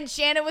understand.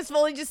 Shannon was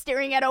fully just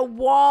staring at a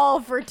wall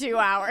for 2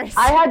 hours.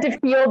 I had to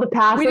feel the passing of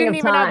time. We didn't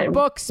even have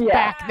books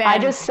back then. I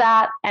just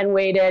sat and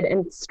waited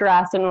and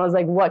stressed and was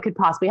like, what could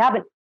possibly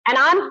happen? And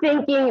I'm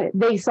thinking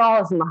they saw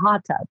us in the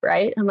hot tub,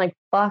 right? I'm like,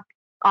 fuck.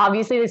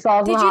 Obviously, they saw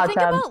us in the hot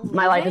tub.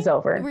 My life is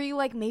over. Were you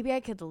like, maybe I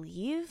could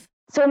leave?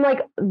 So I'm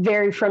like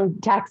very from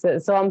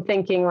Texas. So I'm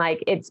thinking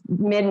like it's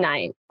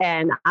midnight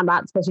and I'm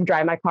not supposed to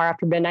drive my car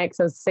after midnight.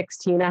 So I was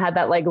 16. I had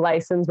that like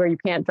license where you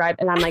can't drive.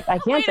 And I'm like, I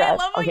can't drive.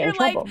 I'll get in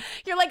trouble.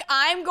 You're like,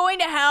 I'm going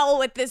to hell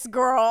with this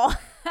girl.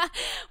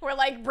 We're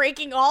like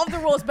breaking all of the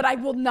rules, but I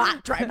will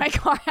not drive my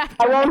car after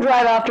I won't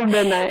drive after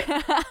midnight.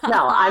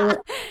 No,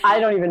 I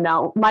don't even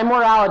know. My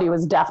morality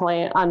was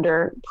definitely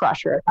under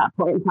pressure at that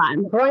point in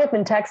time. Growing up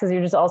in Texas,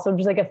 you're just also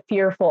just like a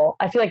fearful.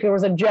 I feel like there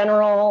was a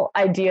general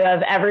idea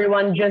of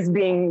everyone just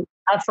being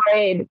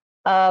afraid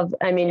of,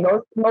 I mean,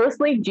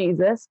 mostly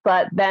Jesus,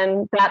 but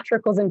then that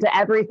trickles into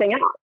everything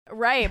else.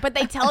 Right, but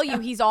they tell you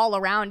he's all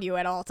around you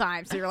at all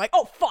times. So you're like,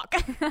 oh, fuck.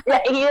 Yeah,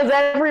 he is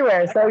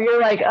everywhere. So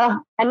you're like, oh.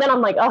 And then I'm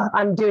like, oh,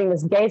 I'm doing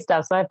this gay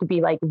stuff. So I have to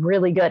be like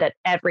really good at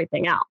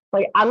everything else.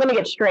 Like I'm going to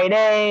get straight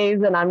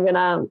A's and I'm going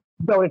to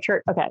go to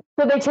church. Okay.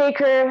 So they take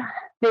her,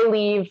 they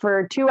leave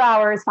for 2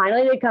 hours.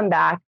 Finally, they come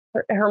back.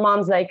 Her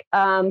mom's like,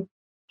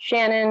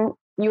 Shannon,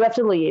 you have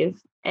to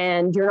leave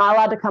and you're not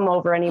allowed to come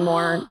over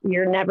anymore.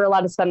 You're never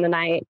allowed to spend the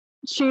night.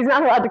 She's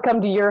not allowed to come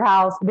to your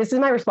house. This is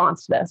my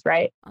response to this,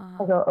 right?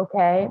 I go,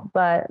 okay,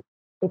 but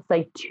it's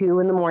like 2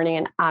 a.m.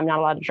 and I'm not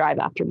allowed to drive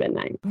after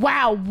midnight.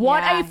 Wow,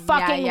 what a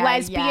fucking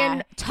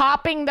lesbian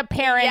topping the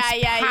parents'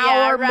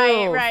 power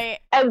move. Right.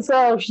 And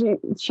so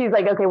she's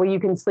like, okay, well,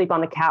 you can sleep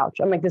on the couch.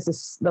 I'm like, this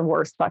is the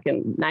worst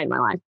fucking night of my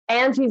life.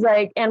 And she's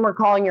like, and we're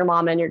calling your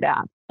mom and your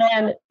dad.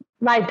 And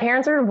my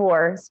parents are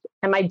divorced,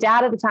 and my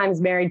dad at the time is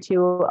married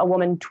to a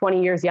woman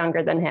 20 years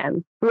younger than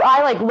him, who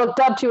I like looked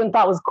up to and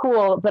thought was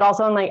cool, but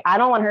also I'm like, I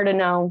don't want her to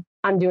know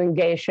I'm doing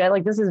gay shit.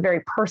 Like this is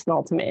very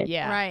personal to me.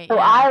 Yeah. Right. So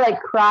I like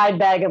cried,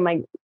 begged. I'm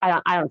like,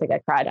 I don't think I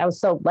cried. I was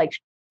so like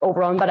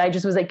overwhelmed, but I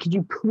just was like, could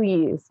you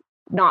please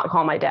not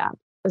call my dad? I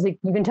was like,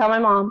 you can tell my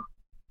mom.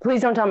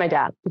 Please don't tell my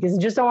dad because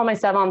I just don't want my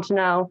stepmom to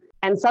know.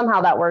 And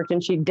somehow that worked,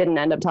 and she didn't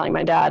end up telling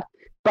my dad.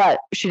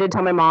 But she did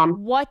tell my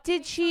mom. What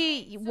did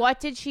she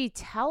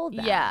tell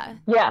them? Yeah.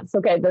 Yes.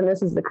 Okay. Then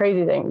this is the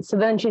crazy thing. So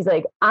then she's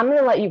like, I'm going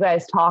to let you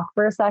guys talk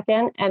for a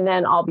second and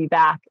then I'll be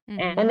back.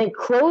 Mm-hmm. And they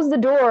closed the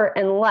door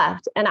and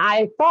left. And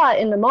I thought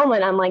in the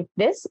moment, I'm like,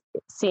 this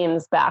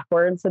seems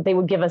backwards that they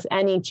would give us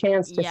any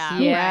chance to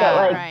speak. Yeah. But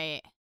like,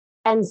 right.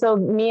 And so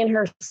me and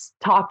her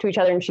talked to each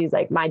other and she's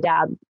like, my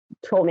dad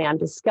told me I'm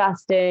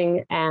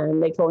disgusting.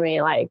 And they told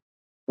me like,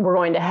 we're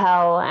going to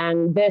hell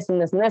and this and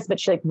this and this, but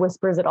she like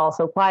whispers it all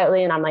so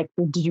quietly. And I'm like,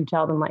 did you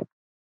tell them? Like,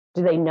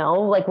 do they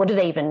know? Like, what do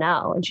they even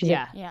know? And she's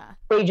like,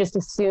 they just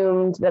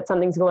assumed that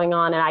something's going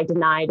on. And I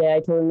denied it. I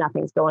told them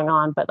nothing's going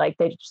on, but like,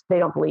 they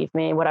don't believe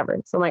me, whatever.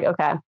 So I'm like,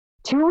 okay.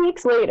 2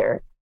 weeks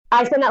later,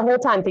 I spent that whole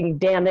time thinking,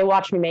 damn, they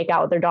watched me make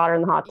out with their daughter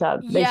in the hot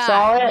tub. They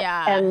saw it.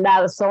 And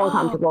that was so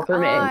uncomfortable for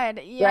me.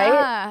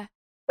 Right?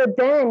 But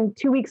then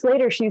 2 weeks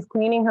later, she's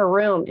cleaning her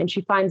room and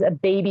she finds a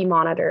baby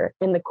monitor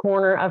in the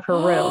corner of her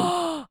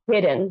room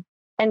hidden.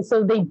 And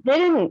so they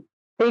didn't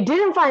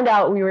find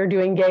out we were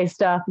doing gay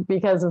stuff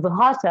because of the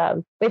hot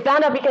tub. They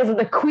found out because of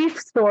the queef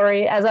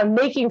story as I'm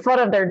making fun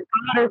of their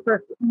daughter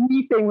for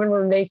queefing when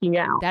we're making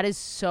out. That is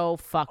so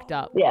fucked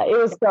up. Yeah, it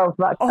was so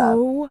fucked up.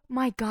 Oh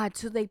my God.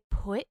 So they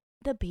put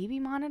the baby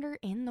monitor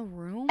in the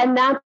room? And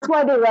that's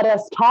why they let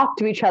us talk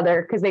to each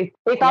other, because they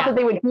thought that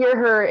they would hear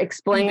her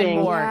explaining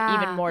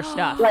even more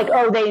stuff. Like,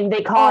 oh,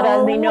 they caught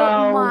us, they know.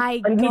 Oh my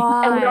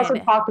God. And we also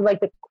talked to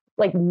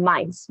like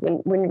mice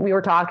when we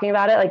were talking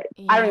about it. Like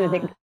I don't even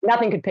think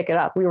nothing could pick it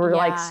up. We were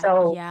like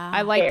so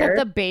I like scared.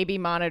 that the baby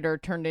monitor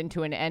turned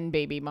into an N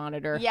baby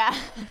monitor. Yeah.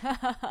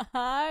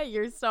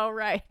 You're so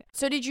right.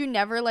 So did you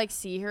never like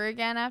see her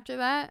again after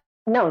that?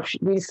 No,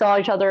 we saw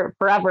each other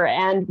forever,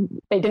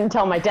 and they didn't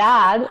tell my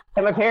dad,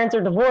 and my parents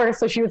are divorced,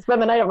 so she would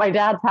spend the night at my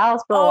dad's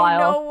house for a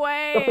while. No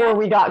way. Before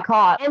we got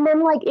caught. And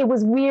then like it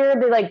was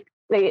weird.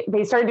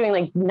 They started doing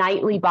like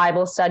nightly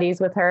Bible studies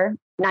with her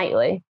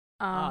nightly.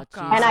 Oh,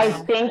 God. And I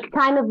think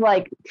kind of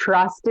like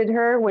trusted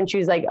her when she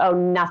was like, oh,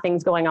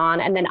 nothing's going on.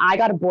 And then I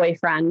got a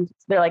boyfriend.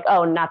 So they're like,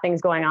 oh,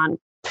 nothing's going on.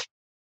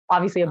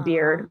 Obviously a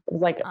beard. It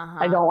was like,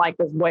 I don't like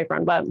this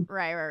boyfriend, but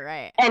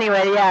right.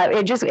 Anyway, yeah,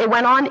 it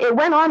went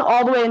on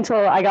all the way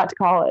until I got to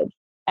college.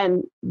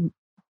 And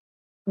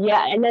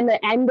yeah, and then the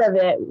end of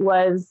it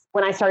was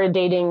when I started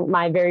dating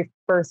my very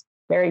first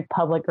very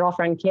public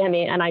girlfriend,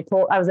 Cammie. And I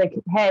was like,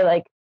 hey,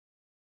 like,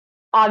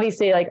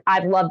 obviously, like,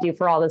 I've loved you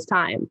for all this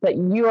time, but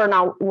you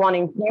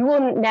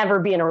will never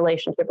be in a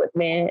relationship with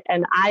me.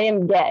 And I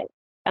am gay.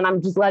 And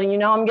I'm just letting you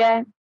know I'm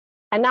gay.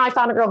 And now I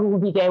found a girl who will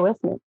be gay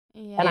with me.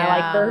 Yeah. And I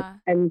like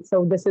her. And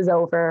so this is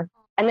over.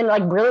 And then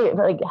like really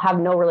like have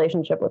no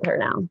relationship with her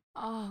now.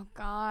 Oh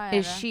God.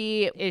 Is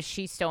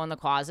she still in the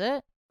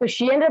closet? So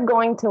she ended up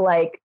going to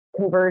like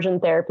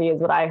conversion therapy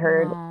is what I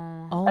heard.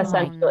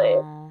 Essentially.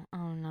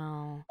 Oh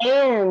no.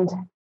 And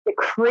the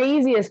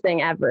craziest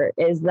thing ever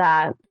is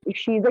that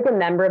she's like a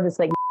member of this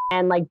like,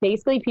 and like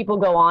basically people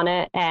go on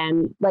it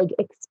and like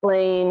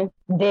explain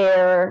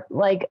their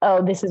like,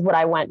 oh, this is what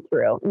I went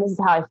through and this is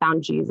how I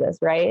found Jesus,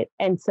 right?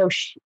 And so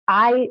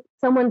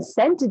someone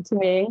sent it to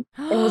me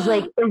and was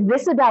like, is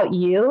this about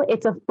you?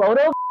 It's a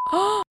photo.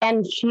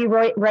 And she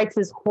writes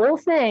this whole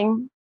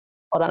thing.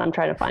 Hold on, I'm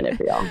trying to find it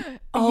for y'all.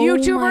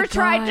 YouTuber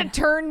tried to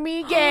turn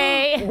me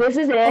gay. This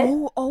is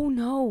it. Oh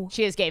no.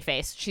 She has gay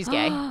face. She's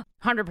gay.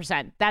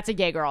 100%. That's a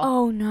gay girl.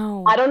 Oh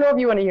no. I don't know if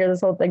you want to hear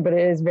this whole thing, but it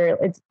is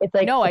it's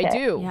like no, okay. I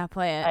do. Yeah,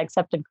 play it. I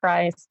accepted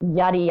Christ,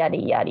 yada yada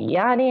yada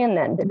yada, and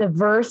then the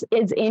verse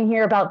is in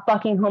here about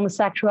fucking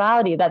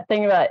homosexuality. That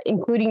thing about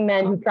including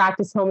men who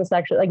practice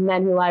homosexuality, like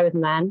men who lie with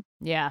men.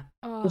 Yeah.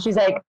 And she's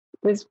like,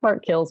 this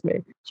part kills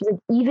me. She's like,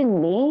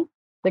 even me,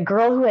 the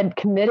girl who had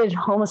committed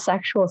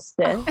homosexual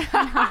sin.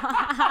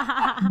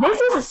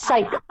 This is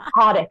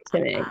psychotic to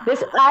me.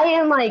 This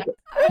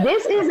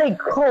is a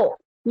cult.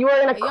 You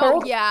are in a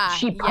cult.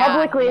 She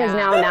publicly has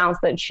now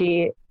announced that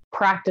she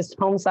practiced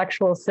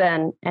homosexual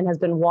sin and has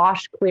been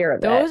washed clear of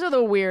it. Those are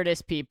the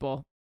weirdest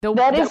people.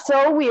 That is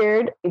so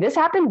weird. This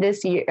happened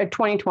this year,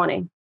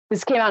 2020.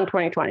 This came out in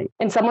 2020.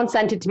 And someone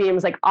sent it to me and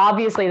was like,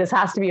 obviously this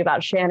has to be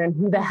about Shannon.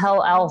 Who the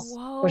hell else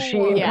was she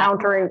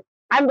encountering?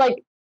 I'm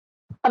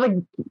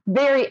a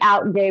very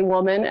out gay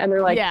woman, and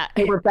they're like,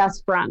 they were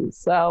best friends.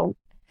 So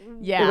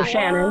it was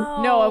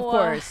Shannon. No, of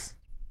course.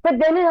 But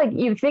then like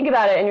you think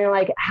about it and you're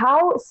like,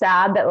 how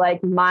sad that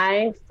like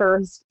my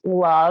first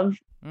love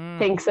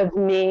thinks of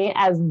me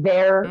as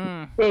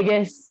their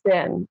biggest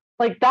sin.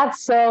 Like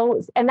that's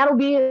so, and that'll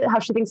be how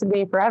she thinks of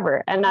me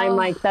forever. And I'm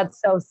like,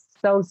 that's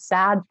so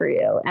sad for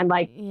you. And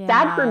like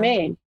sad for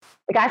me.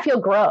 Like I feel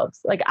gross.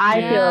 Like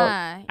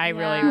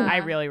I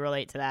really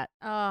relate to that.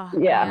 Oh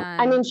yeah. Man.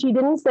 I mean, she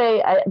didn't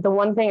say the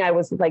one thing I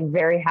was like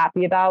very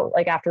happy about,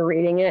 like after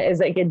reading it, is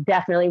like it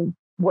definitely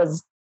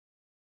was.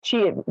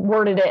 She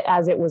worded it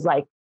as it was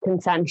like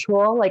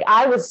consensual. Like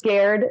I was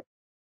scared.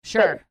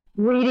 Sure.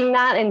 Reading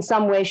that in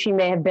some way, she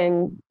may have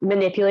been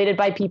manipulated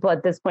by people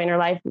at this point in her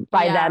life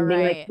by them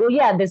being like, well,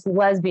 yeah, this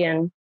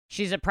lesbian.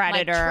 She's a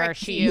predator. Like,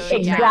 she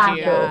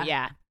exactly.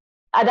 Yeah.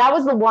 That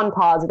was the one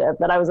positive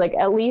that I was like,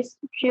 at least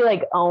she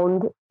like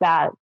owned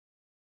that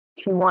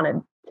she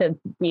wanted to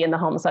be in the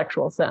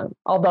homosexual sin,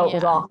 although it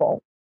was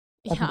awful.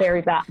 That's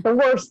very bad. The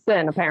worst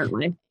sin,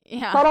 apparently.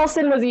 Yeah. Not all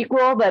sin was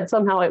equal, but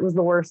somehow it was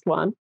the worst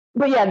one.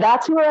 But yeah,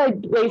 that's where I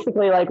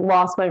basically like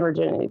lost my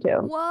virginity to.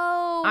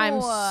 Whoa.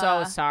 I'm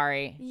so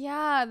sorry.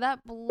 Yeah, that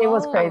blows. It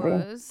was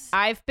crazy.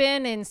 I've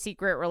been in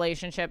secret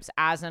relationships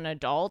as an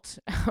adult,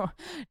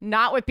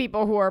 not with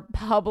people who are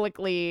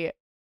publicly,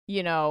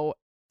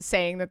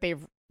 saying that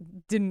they've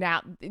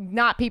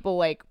not people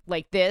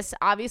like this,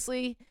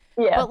 obviously.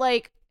 Yeah. But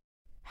like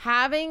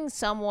having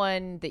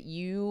someone that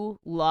you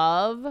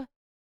love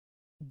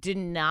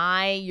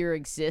deny your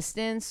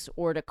existence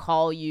or to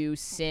call you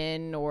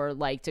sin or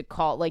like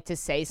to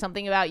say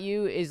something about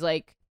you is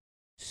like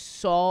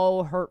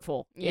so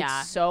hurtful.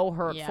 It's so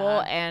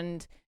hurtful.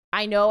 And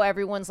I know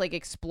everyone's like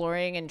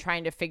exploring and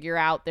trying to figure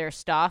out their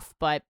stuff,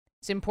 but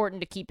it's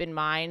important to keep in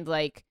mind,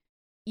 like,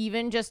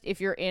 even just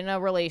if you're in a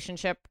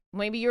relationship,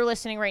 maybe you're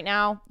listening right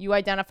now, you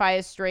identify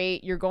as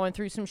straight, you're going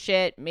through some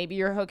shit, maybe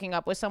you're hooking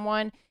up with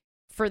someone.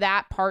 For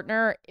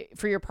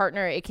your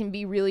partner, it can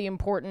be really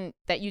important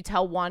that you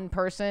tell one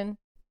person,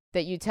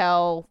 that you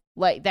tell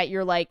like that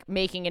you're like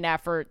making an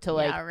effort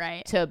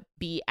to to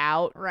be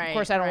out. Right. Of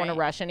course, I don't want to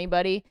rush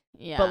anybody.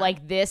 Yeah. But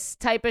like this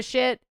type of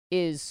shit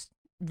is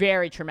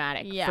very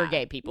traumatic for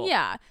gay people.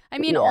 Yeah. I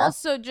mean,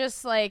 also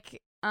just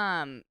like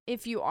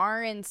if you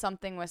are in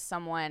something with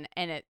someone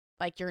and it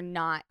like you're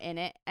not in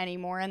it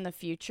anymore in the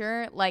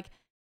future, like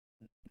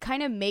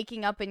kind of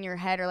making up in your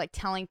head or like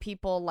telling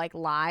people like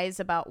lies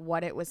about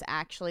what it was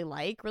actually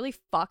like really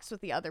fucks with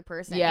the other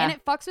person. And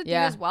it fucks with you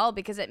as well,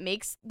 because it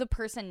makes the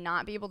person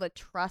not be able to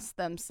trust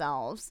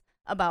themselves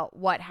about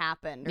what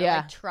happened, or Yeah.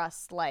 like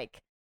trust, like,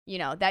 you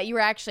know, that you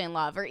were actually in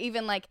love, or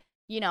even like,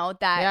 you know,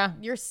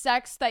 that your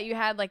sex that you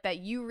had, like, that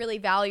you really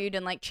valued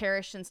and like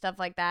cherished and stuff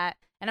like that.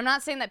 And I'm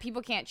not saying that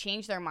people can't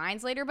change their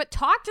minds later, but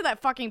talk to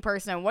that fucking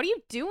person. What are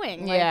you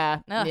doing? Like,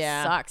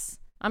 yeah. Sucks.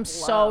 I'm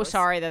so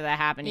sorry that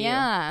happened to you.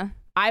 Yeah.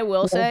 I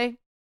will say,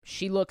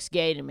 she looks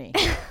gay to me.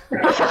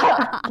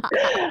 Yeah.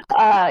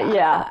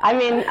 I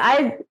mean,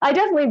 I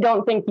definitely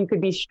don't think you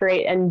could be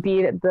straight and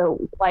be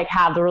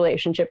have the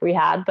relationship we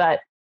had, but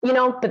you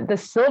know, the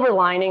silver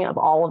lining of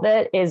all of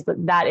it is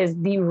that is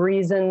the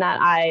reason that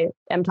I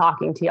am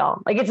talking to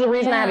y'all. Like, it's the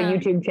reason I have a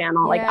YouTube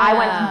channel. Like, I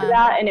went through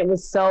that and it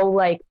was so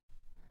like,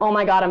 oh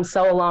my God, I'm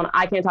so alone.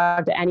 I can't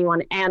talk to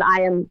anyone. And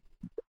I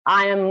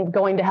am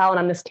going to hell and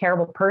I'm this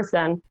terrible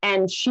person.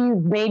 And she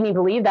made me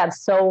believe that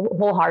so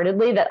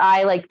wholeheartedly that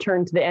I like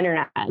turned to the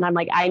internet and I'm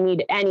like, I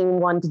need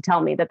anyone to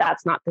tell me that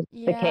that's not the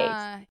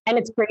case. And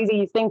it's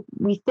crazy.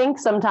 We think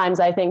sometimes,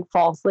 I think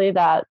falsely,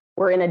 that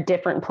we're in a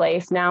different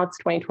place now. It's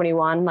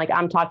 2021. Like,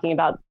 I'm talking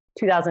about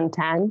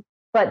 2010,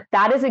 but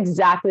that is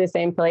exactly the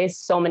same place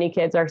so many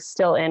kids are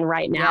still in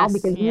right now,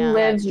 because you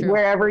live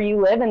wherever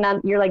you live, and then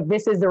you're like,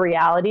 this is the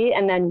reality.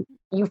 And then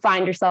you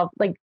find yourself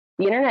like,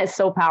 the internet is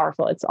so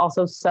powerful. It's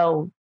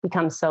also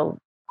becomes so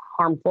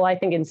harmful, I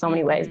think, in so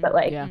many ways, but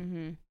like,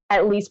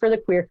 at least for the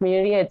queer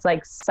community, it's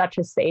like such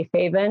a safe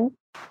haven,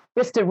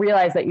 just to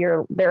realize that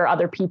there are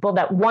other people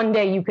that one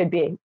day your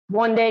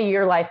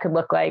life could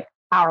look like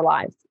our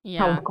lives.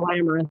 How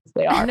glamorous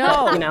they are.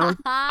 No, you know,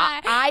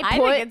 I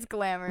think it's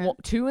glamorous.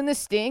 2 in the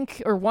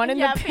stink or 1 in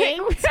the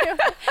pink.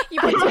 You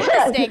put 2 in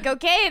the stink.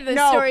 Okay, the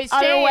story's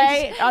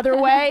changed. Other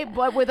way,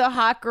 but with a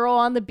hot girl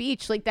on the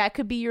beach. Like, that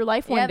could be your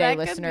life one day,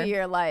 listener. That could be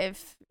your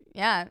life.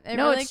 Yeah, it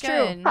really it's could.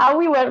 true. How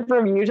we went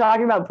from you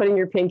talking about putting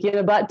your pinky in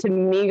a butt to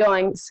me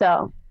going,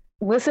 so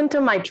listen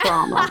to my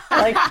trauma.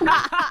 Like,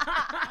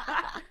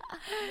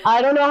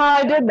 I don't know how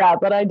I did that,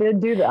 but I did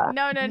do that.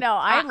 No.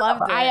 I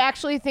loved it. I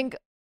actually think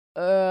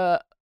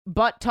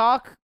butt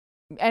talk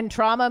and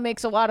trauma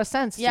makes a lot of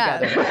sense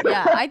together.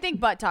 Yeah, I think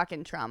butt talk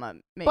and trauma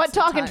makes Butt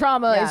talk and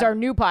trauma is our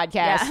new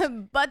podcast. Yeah,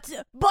 butt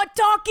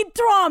talk and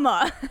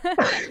trauma.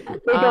 They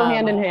go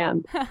hand in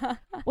hand.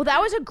 Well,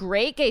 that was a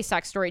great gay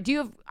sex story.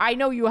 I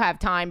know you have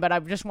time, but I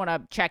just want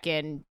to check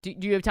in. Do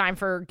you have time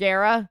for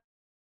Gara?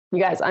 You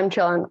guys, I'm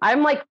chilling.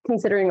 I'm like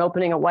considering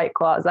opening a White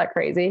Claw. Is that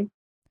crazy?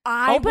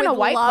 I Open would a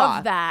White love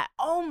Claw. that.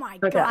 Oh my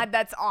God,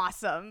 that's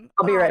awesome.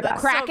 I'll be right back.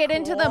 Crack it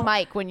into the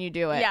mic when you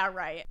do it. Yeah,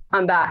 right.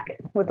 I'm back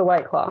with the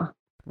White Claw.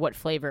 What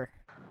flavor?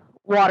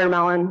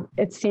 Watermelon.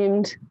 It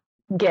seemed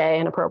gay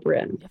and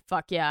appropriate.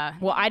 Fuck yeah.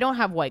 Well, I don't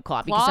have White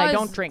Claw because I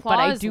don't drink, but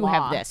I do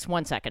have this.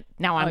 1 second.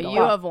 Now I'm going.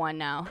 You have one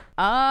now.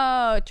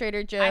 Oh,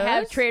 Trader Joe's. I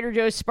have Trader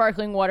Joe's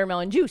sparkling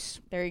watermelon juice.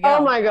 There you go.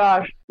 Oh my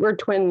gosh. We're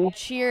twins.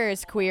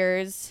 Cheers,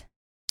 queers.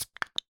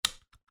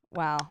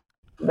 Wow.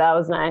 That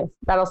was nice.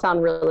 That'll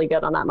sound really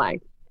good on that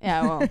mic.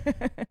 Yeah,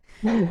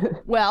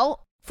 well.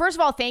 Well, first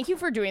of all, thank you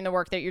for doing the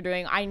work that you're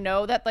doing. I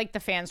know that like the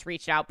fans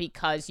reached out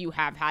because you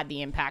have had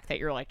the impact that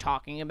you're like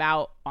talking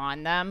about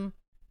on them.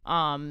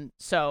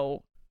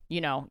 So,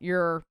 you know,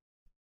 you're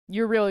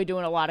really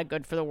doing a lot of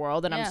good for the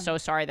world, and I'm so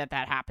sorry that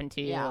happened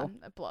to you. Yeah,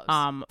 it blows.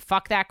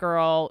 Fuck that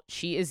girl.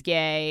 She is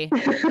gay.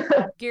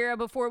 Gara,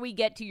 before we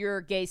get to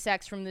your gay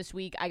sex from this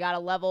week, I got to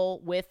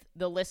level with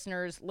the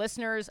listeners.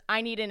 Listeners,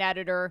 I need an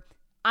editor.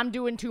 I'm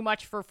doing too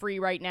much for free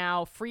right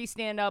now. Free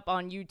stand-up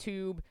on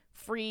YouTube,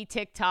 free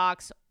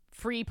TikToks,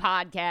 free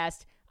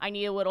podcast. I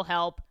need a little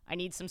help. I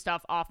need some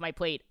stuff off my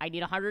plate. I need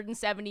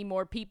 170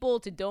 more people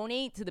to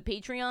donate to the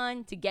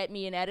Patreon to get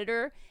me an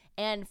editor.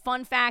 And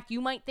fun fact,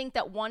 you might think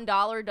that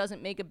 $1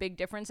 doesn't make a big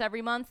difference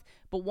every month,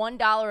 but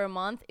 $1 a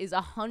month is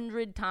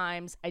 100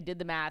 times, I did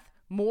the math,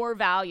 more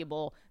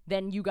valuable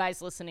than you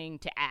guys listening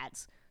to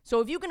ads. So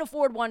if you can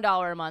afford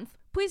 $1 a month,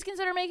 please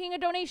consider making a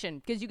donation,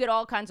 because you get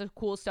all kinds of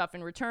cool stuff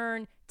in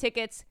return: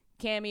 tickets,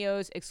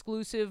 cameos,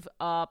 exclusive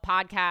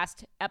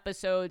podcast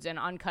episodes and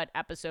uncut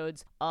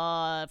episodes,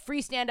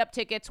 free stand-up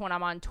tickets when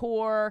I'm on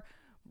tour.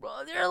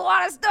 There's a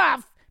lot of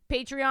stuff.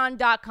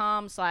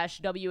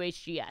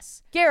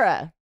 Patreon.com/WHGS.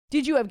 Gara,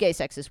 did you have gay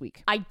sex this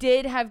week? I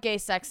did have gay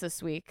sex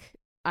this week.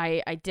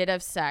 I did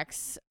have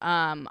sex.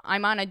 I'm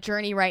on a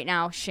journey right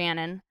now,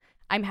 Shannon.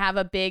 I'm have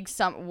a big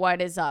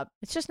what is up?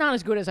 It's just not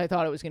as good as I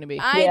thought it was going to be.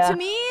 To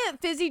me,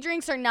 fizzy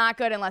drinks are not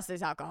good unless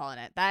there's alcohol in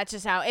it. That's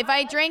just how. If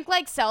I drink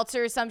like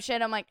seltzer or some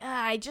shit, I'm like,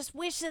 I just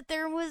wish that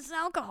there was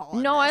alcohol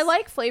in No, this. I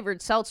like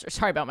flavored seltzer.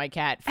 Sorry about my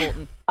cat,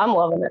 Fulton. I'm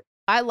loving it.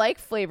 I like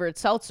flavored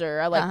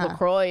seltzer. I like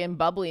LaCroix and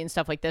bubbly and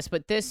stuff like this,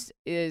 but this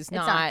is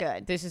not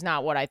good. This is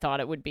not what I thought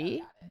it would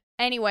be.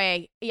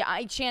 Anyway,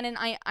 yeah, Shannon,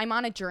 I'm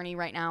on a journey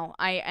right now.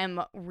 I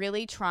am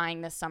really trying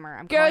this summer.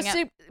 I'm Girl,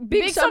 going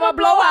big summer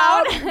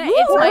blowout.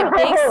 It's my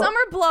big summer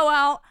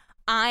blowout.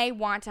 I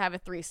want to have a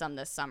threesome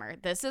this summer.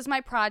 This is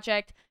my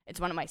project. It's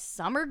one of my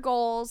summer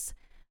goals.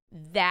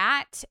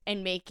 that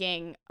and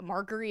making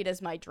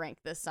margaritas my drink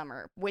this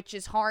summer, which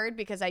is hard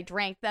because I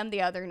drank them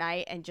the other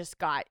night and just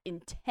got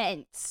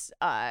intense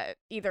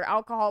either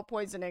alcohol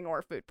poisoning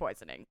or food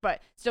poisoning,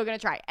 but still gonna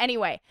try.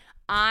 Anyway,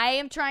 I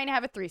am trying to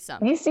have a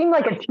threesome. You seem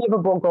like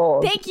achievable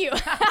goals. Thank you.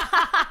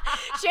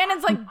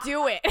 Shannon's like,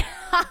 do it.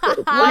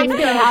 Life's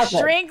gonna happen.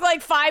 Drink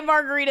like 5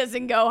 margaritas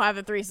and go have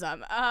a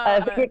threesome.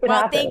 I think it could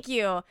well, happen. thank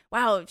you.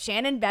 Wow,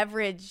 Shannon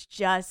Beveridge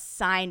just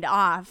signed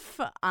off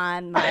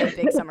on my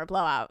big summer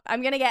blowout.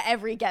 I'm going to get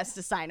every guest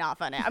to sign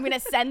off on it. I'm going to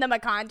send them a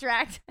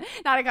contract.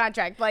 Not a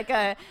contract, like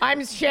a...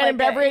 I'm Shannon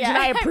Beveridge and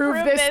I approve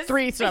this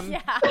threesome.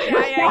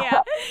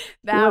 Yeah.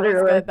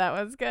 That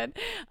was good.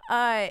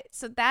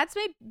 So that's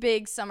my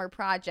big summer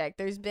project.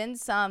 There's been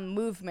some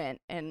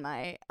movement in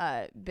my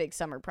big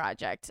summer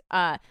project.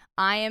 I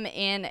am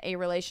in a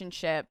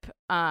relationship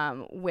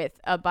with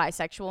a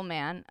bisexual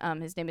man.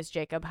 His name is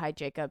Jacob. Hi,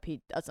 Jacob.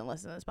 He doesn't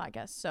listen to this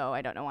podcast, so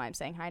I don't know why I'm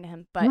saying hi to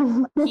him, but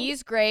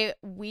he's great.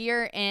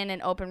 We're in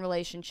an open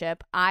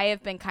relationship. I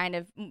have been kind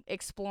of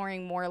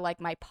exploring more like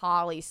my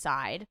poly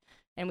side,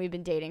 and we've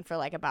been dating for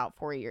like about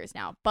 4 years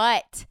now.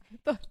 But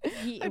I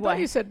thought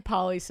you said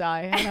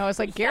poli-sci, and I was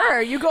like, Gara,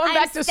 are you going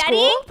back to school? I'm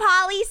studying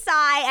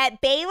poli-sci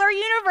at Baylor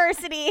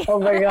University. Oh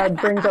my God,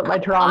 brings up my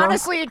trauma.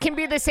 Honestly, it can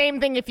be the same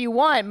thing if you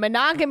want.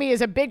 Monogamy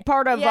is a big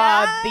part of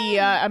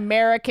the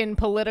American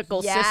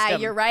political system. Yeah,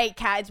 you're right.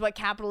 It's what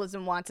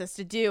capitalism wants us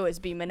to do is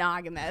be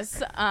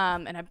monogamous.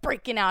 And I'm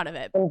breaking out of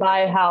it. And buy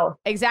a house.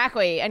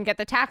 Exactly, and get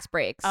the tax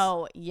breaks.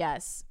 Oh,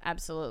 yes,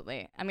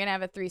 absolutely. I'm going to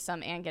have a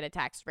threesome and get a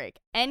tax break.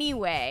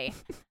 Anyway...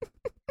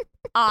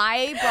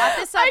 I brought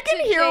this up. I can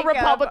hear Jacob.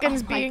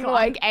 Republicans being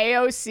like,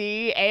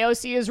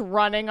 AOC is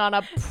running on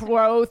a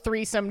pro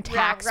threesome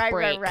tax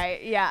break.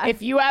 Right. Yeah.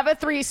 If you have a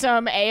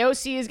threesome,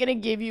 AOC is going to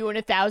give you an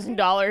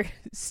 $1,000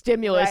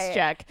 stimulus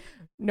check.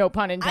 No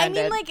pun intended.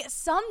 I mean, like,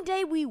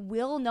 someday we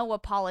will know a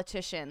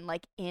politician,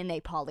 like, in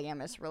a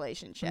polyamorous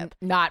relationship.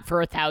 Not for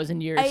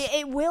 1,000 years.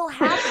 It will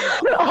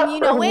happen, though. And you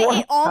know what?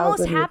 It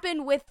almost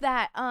happened with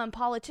that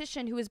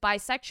politician who was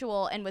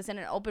bisexual and was in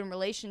an open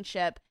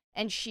relationship.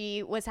 And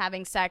she was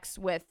having sex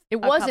with It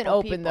wasn't couple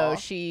open, people. though.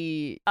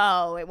 She...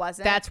 Oh, it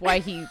wasn't? That's why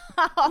he...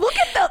 Look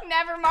at the...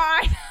 Never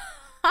mind.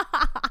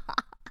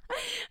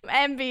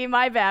 MB,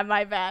 my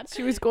bad.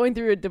 She was going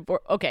through a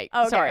divorce. Okay,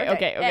 sorry.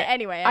 Okay.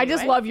 Anyway. I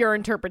just love your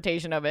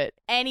interpretation of it.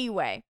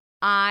 Anyway,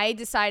 I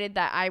decided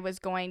that I was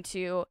going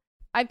to...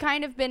 I've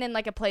kind of been in,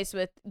 like, a place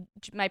with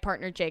my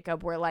partner,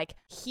 Jacob, where, like,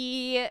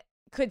 he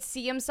could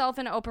see himself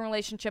in an open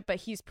relationship, but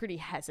he's pretty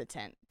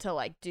hesitant to,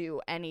 like,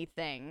 do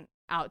anything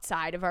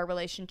outside of our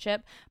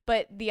relationship.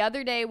 But the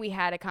other day we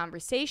had a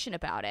conversation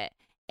about it,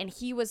 and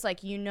he was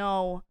like, and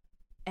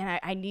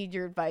I need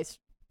your advice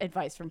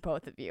from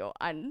both of you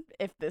on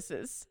if this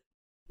is,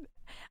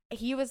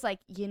 he was like,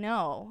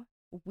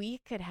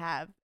 we could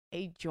have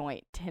a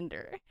joint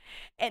Tinder.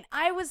 And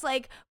I was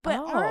like, but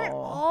aren't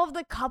all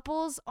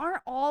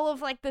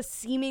of like the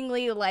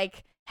seemingly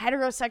like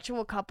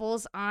heterosexual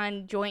couples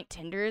on joint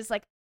Tinders,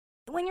 like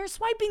when you're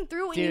swiping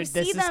through and you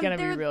see them,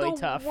 they're really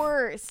the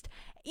worst.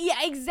 Yeah,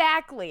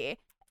 exactly.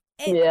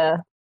 Yeah.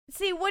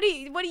 See, what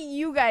do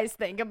you guys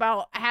think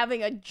about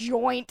having a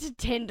joint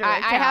Tinder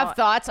account? I have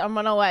thoughts. I'm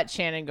going to let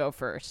Shannon go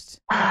first.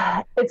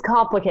 It's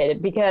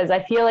complicated because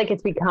I feel like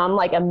it's become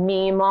like a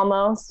meme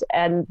almost,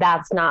 and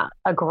that's not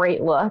a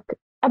great look.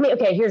 I mean,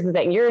 okay, here's the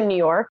thing. You're in New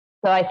York,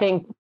 so I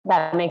think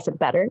that makes it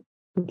better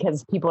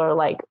because people are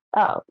like,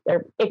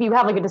 if you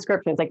have like a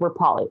description, it's like we're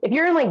poly. If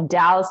you're in like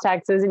Dallas,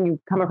 Texas, and you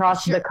come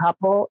across the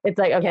couple, it's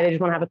like, okay, they just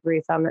want to have a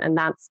threesome, and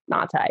that's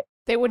not tight.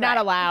 They would not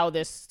allow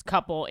this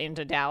couple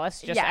into Dallas,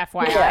 just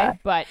FYI. Yeah.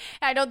 But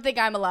I don't think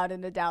I'm allowed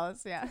into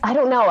Dallas. Yeah. I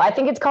don't know. I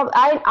think it's called.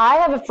 I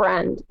have a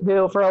friend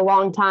who, for a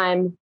long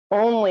time,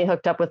 only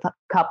hooked up with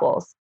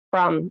couples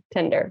from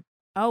Tinder.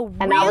 Oh, really?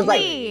 And that was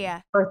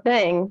like her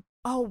thing.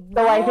 Oh,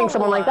 wow. So I think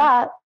someone like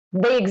that,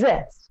 they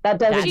exist. That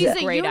does That's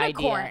exist. a great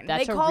unicorn. idea.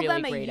 That's they a call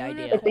really them great a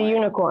idea. It's a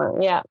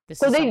unicorn. Yeah.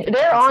 So they're something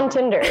on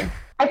Tinder.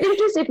 I think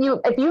just if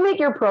you make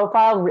your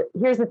profile,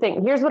 here's the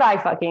thing. Here's what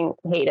I fucking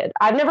hated.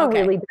 I've never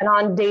really been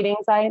on dating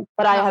sites,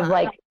 but I have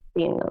like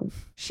seen them.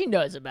 She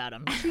knows about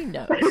them. She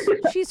knows.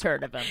 She's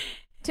heard of them.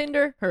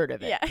 Tinder, heard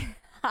of it.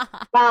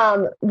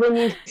 Yeah. When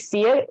you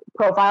see a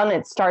profile and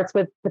it starts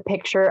with the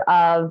picture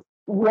of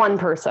one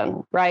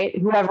person, right?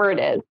 Whoever it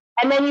is.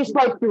 And then you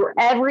swipe through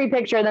every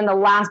picture, and then the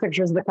last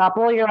picture is the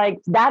couple. You're like,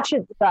 that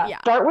should suck. Yeah.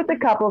 Start with the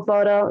couple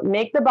photo,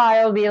 make the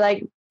bio be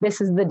like,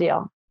 this is the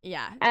deal.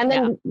 Yeah. And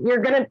then you're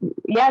going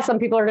to, some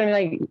people are going to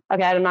be like,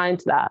 okay, I'm not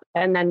into that.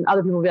 And then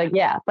other people will be like,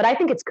 yeah. But I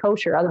think it's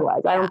kosher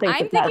otherwise. I don't think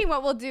I'm thinking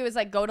what we'll do is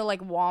like go to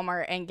like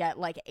Walmart and get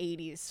like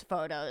 80s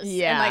photos.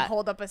 Yeah. And like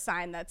hold up a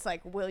sign that's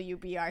like, will you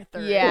be our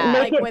third? Yeah.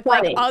 Like with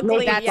funny. like ugly,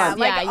 you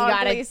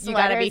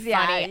gotta be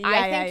funny.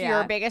 I think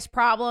your biggest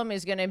problem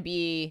is going to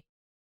be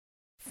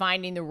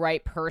finding the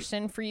right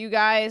person for you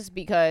guys,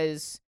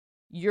 because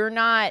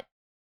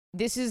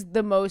this is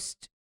the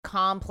most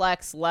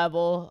complex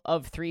level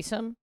of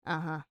threesome.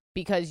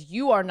 because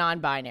you are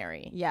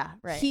non-binary. Yeah,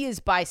 right. He is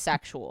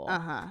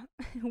bisexual.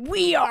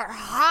 We are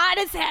hot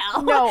as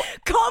hell. No.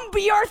 Come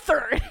be our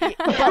third.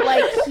 But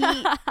like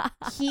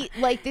he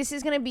like this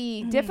is going to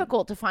be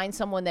difficult to find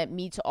someone that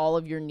meets all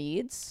of your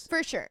needs.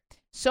 For sure.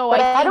 So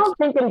But I don't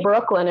think in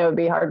Brooklyn it would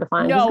be hard to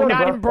find. No,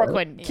 not in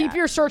Brooklyn. Yeah. Keep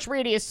your search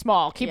radius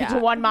small. Keep it to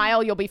 1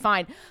 mile. You'll be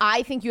fine.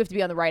 I think you have to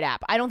be on the right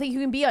app. I don't think you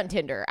can be on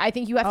Tinder. I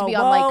think you have to be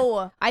on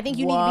like. I think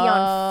you need to be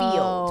on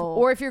Field.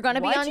 Or if you're gonna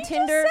be on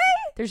Tinder,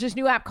 there's this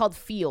new app called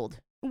Field.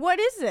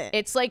 What is it?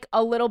 It's like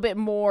a little bit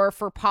more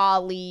for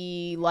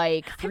poly,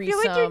 like threesome.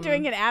 I feel like you're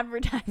doing an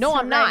advertisement. No,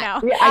 I'm not. Right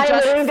now. Yeah, I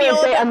just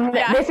feel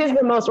this is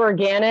the most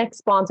organic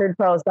sponsored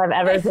post I've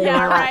ever seen in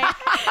my life.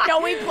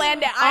 No, we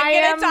planned it. I'm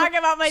going to talk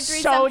about my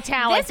threesome. So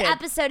talented. This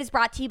episode is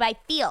brought to you by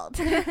Field.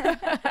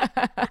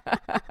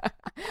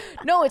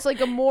 No, it's like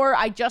a more,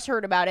 I just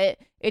heard about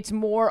it. It's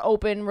more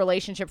open,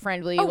 relationship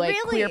friendly. Oh, like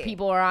really? queer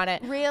people are on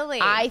it. Really?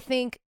 I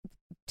think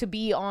to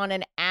be on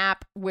an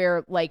app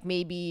where like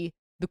maybe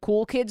the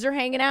cool kids are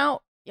hanging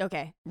out.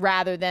 Okay.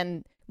 Rather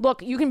than,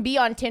 look, you can be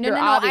on Tinder,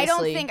 No,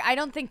 obviously. I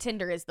don't think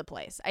Tinder is the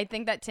place. I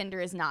think that Tinder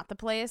is not the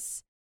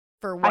place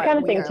for what I kind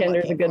of we think are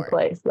Tinder's a looking good for.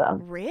 place, though.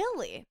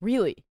 Really?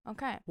 Really?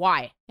 Okay.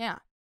 Why? Yeah.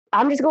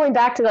 I'm just going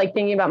back to like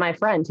thinking about my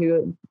friend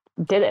who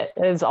did it.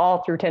 It was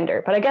all through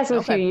Tinder, but I guess it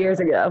was a few years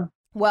ago.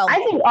 Well, I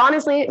think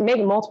honestly,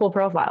 make multiple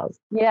profiles.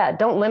 Yeah,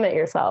 don't limit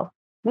yourself.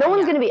 No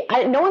one's gonna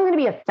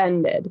be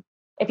offended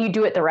if you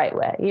do it the right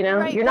way. You know,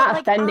 Right, you're but, not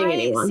like, offending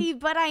anyone. See,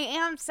 but I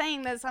am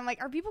saying this. I'm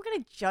like, are people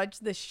gonna judge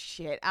the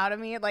shit out of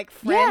me? Like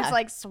friends,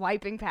 like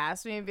swiping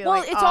past me and be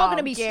like, it's all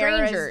gonna oh, be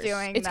Gara's strangers.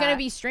 doing It's that. gonna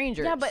be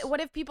strangers. Yeah, but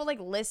what if people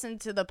like listen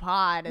to the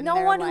pod? And no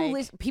they're one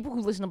like, who people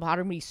who listen to pod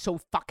are gonna be so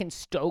fucking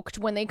stoked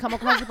when they come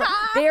across your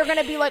they are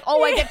gonna be like,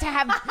 oh, I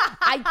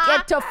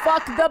get to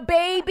fuck the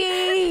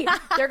baby.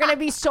 They're gonna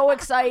be so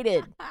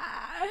excited.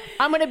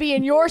 I'm gonna be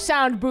in your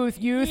sound booth,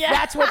 youth. Yeah.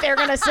 That's what they're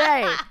gonna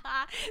say.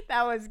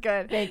 That was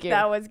good. Thank you.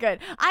 That was good.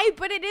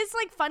 But it is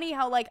like funny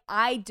how like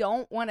I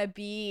don't want to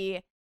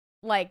be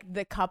like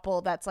the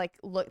couple that's like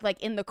look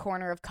like in the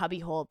corner of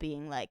cubbyhole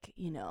being like,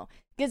 you know,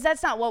 because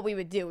that's not what we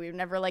would do. We would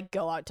never like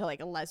go out to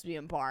like a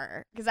lesbian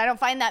bar because I don't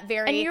find that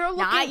very, and you're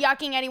not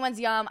yucking anyone's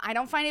yum. I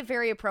don't find it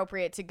very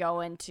appropriate to go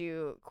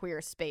into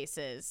queer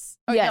spaces.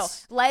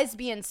 Yes. No,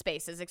 lesbian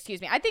spaces, excuse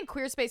me. I think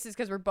queer spaces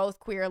because we're both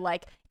queer,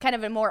 like kind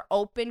of a more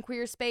open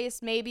queer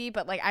space maybe,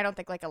 but like I don't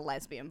think like a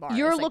lesbian bar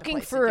You're is, like, looking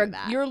the place to do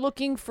that. you're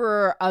looking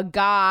for a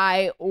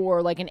guy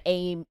or like an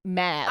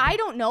A-mab. I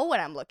don't know what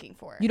I'm looking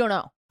for. You don't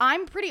know.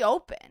 I'm pretty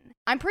open.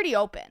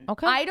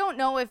 Okay. I don't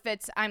know if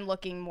I'm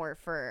looking more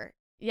for,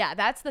 yeah,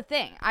 that's the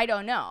thing. I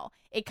don't know.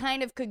 It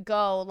kind of could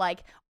go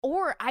like,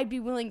 or I'd be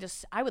willing to,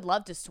 I would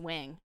love to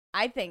swing.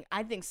 I think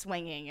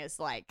swinging is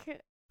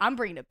like, I'm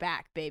bringing it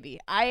back,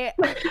 baby.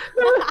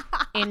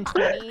 In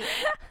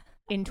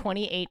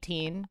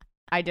 2018,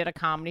 I did a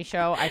comedy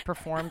show. I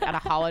performed at a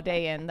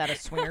Holiday Inn that a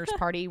swingers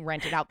party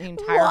rented out the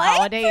entire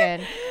Holiday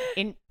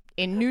Inn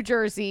in New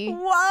Jersey.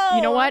 Whoa.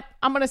 You know what?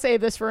 I'm going to save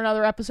this for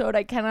another episode.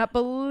 I cannot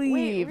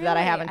believe that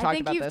I haven't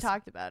talked about this. I think you've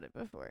talked about it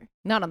before.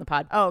 Not on the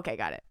pod. Oh, okay,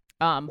 got it.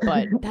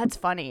 But that's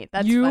funny.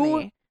 That's you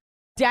funny.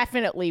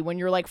 Definitely, when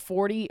you're like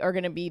 40, are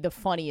going to be the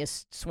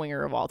funniest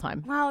swinger of all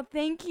time. Wow,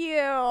 thank you.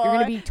 You're going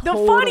to be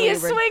the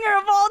funniest swinger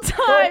of all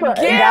time,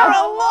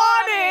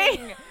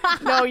 Garalani.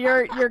 No,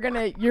 you're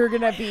gonna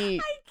be.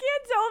 I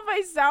can't tell if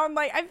I sound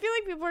like. I feel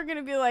like people are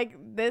gonna be like,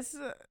 this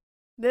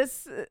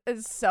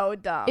is so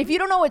dumb. If you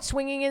don't know what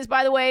swinging is,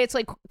 by the way, it's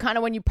like kind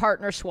of when you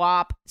partner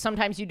swap.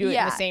 Sometimes you do it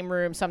in the same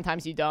room,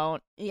 sometimes you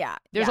don't. Yeah,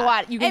 there's a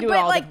lot you can do. It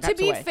all like to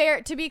be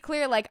fair, to be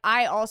clear, like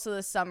I also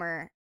this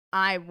summer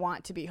I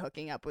want to be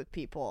hooking up with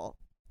people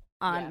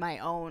on my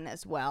own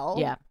as well.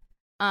 Yeah.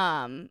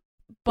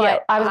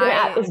 But I was gonna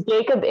ask, is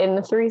Jacob in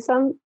the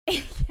threesome?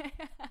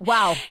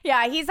 Wow.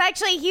 Yeah, he's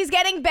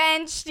getting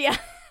benched. Yeah.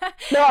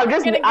 No, I'm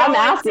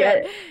asking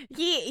it.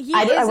 He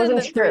is in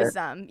the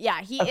threesome.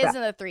 Yeah, he Okay. is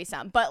in the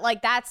threesome. But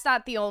like that's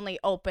not the only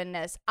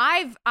openness.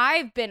 I've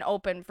been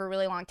open for a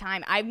really long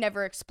time. I've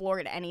never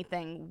explored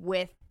anything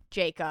with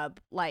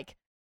Jacob like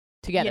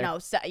together. You know,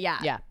 so,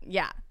 yeah.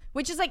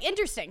 Which is like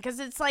interesting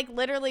because it's like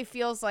literally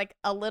feels like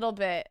a little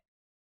bit.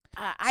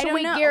 I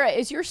don't know. Gara,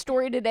 is your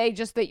story today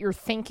just that you're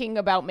thinking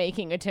about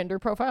making a Tinder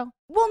profile?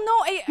 Well,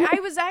 no,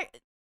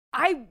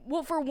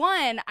 well, for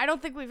one, I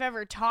don't think we've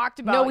ever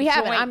talked about. No, we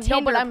haven't. I'm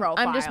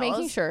just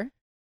making sure.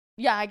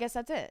 Yeah, I guess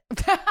that's it.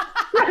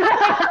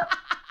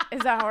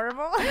 Is that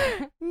horrible?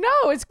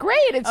 No, it's great.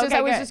 It's just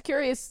I was just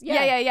curious.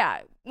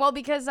 Yeah. Well,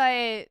 because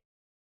I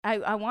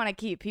want to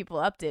keep people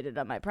updated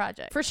on my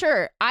project. For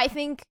sure. I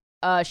think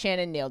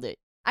Shannon nailed it.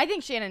 I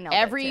think Shannon nailed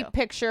every it too.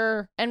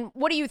 picture. And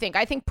what do you think?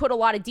 I think put a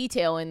lot of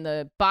detail in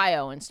the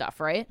bio and stuff,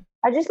 right?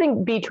 I just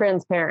think be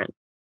transparent,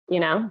 you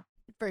know?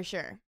 For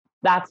sure.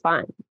 That's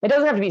fine. It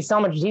doesn't have to be so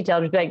much detail.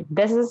 Just be like,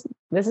 this is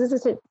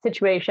the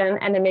situation,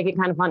 and then make it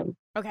kind of funny.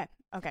 Okay,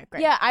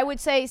 great. Yeah, I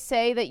would say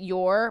that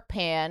you're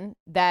pan,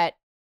 that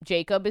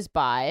Jacob is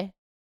bi.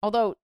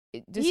 Although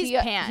He's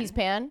pan. He's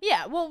pan.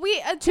 Yeah. Well,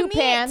 Two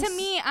pans. To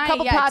me,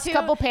 couple pots,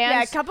 couple pans.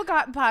 Yeah, couple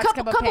pots,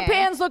 couple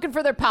pans looking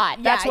for their pot.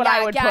 That's what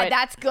I would put.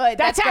 That's good.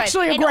 That's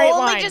actually good. a great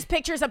line. Only just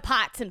pictures of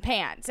pots and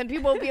pans, and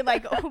people will be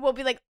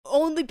like,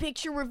 only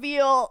picture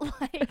reveal,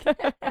 like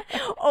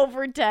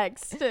over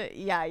text.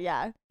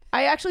 Yeah.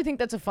 I actually think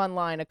that's a fun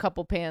line. A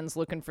couple pans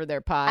looking for their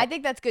pot. I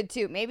think that's good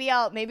too. Maybe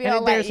I'll there's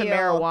let you. a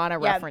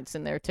marijuana reference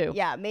in there too.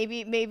 Yeah,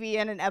 maybe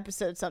in an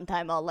episode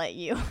sometime I'll let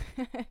you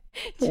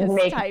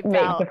just type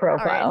out the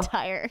profile. Our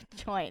entire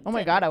joint. Oh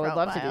my God, I would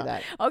love to do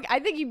that. Okay, I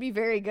think you'd be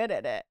very good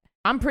at it.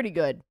 I'm pretty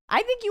good.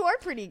 I think you are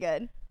pretty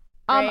good.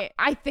 Right.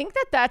 I think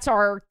that's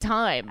our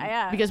time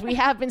because we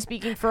have been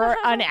speaking for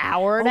an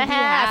hour and a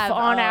half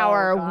on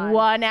our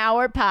 1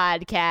 hour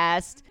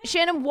podcast.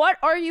 Shannon, what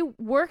are you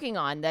working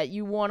on that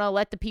you want to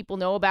let the people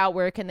know about?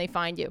 Where can they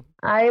find you?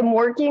 I'm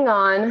working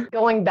on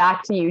going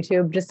back to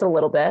YouTube just a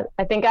little bit.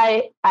 I think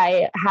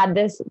I had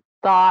this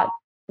thought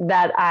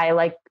that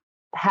I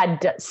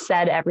had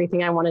said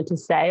everything I wanted to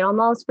say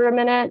almost for a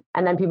minute.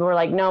 And then people were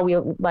like, no,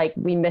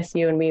 we miss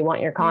you and we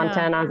want your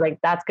content. I was like,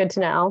 that's good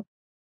to know.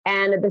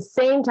 And at the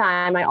same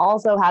time, I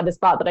also had this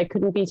thought that I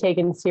couldn't be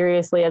taken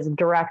seriously as a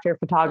director,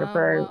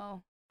 photographer,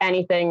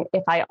 anything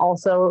if I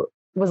also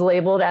was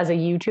labeled as a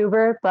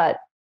YouTuber. But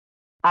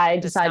I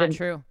decided,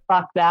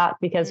 fuck that,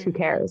 because who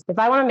cares? If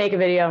I want to make a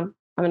video, I'm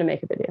going to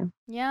make a video.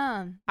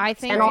 Yeah, I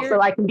think. And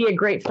also, I can be a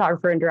great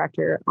photographer and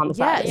director on the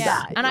side.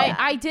 Yeah. And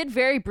I did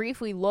very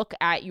briefly look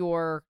at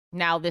your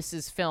Now This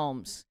Is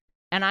Films,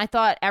 and I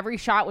thought every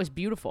shot was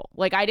beautiful.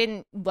 Like, I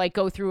didn't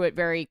go through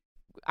it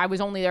I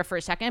was only there for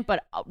a second,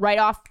 but right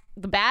off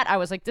the bat, I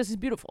was like, this is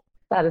beautiful.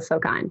 That is so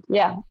kind.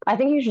 Yeah. I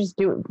think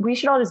we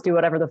should all just do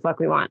whatever the fuck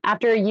we want.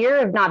 After a year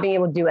of not being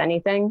able to do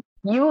anything,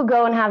 you will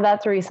go and have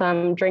that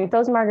threesome, drink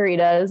those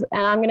margaritas,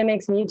 and I'm going to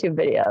make some YouTube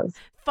videos.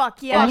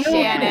 Fuck yeah,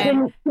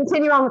 Shannon.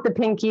 Continue on with the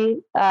pinky.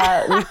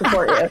 We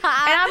support you. And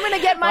I'm going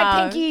to get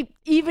my pinky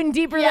even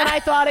deeper than I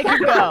thought it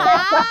could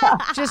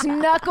go. Just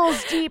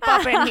knuckles deep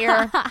up in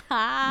here.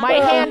 My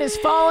hand is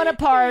falling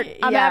apart.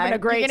 I'm having a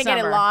great summer. You're going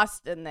to get it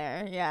lost in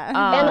there.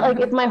 Yeah. And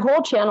if my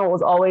whole channel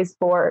was always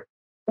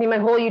my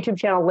whole YouTube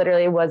channel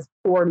literally was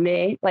for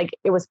me.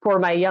 It was for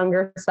my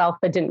younger self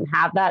that didn't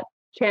have that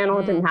channel,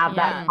 didn't have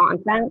that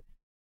content.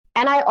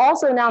 And I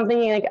also, now I'm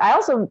thinking, I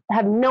also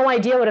have no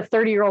idea what a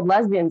 30-year-old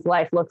lesbian's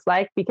life looks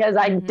like because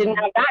I didn't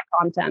have that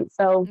content.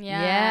 So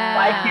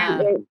I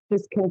can't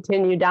just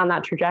continue down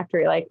that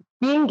trajectory.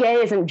 Being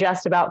gay isn't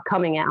just about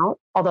coming out,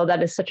 although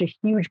that is such a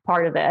huge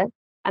part of it.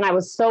 And I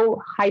was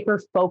so hyper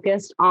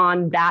focused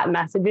on that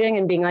messaging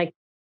and being like,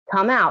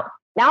 come out.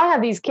 Now I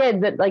have these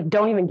kids that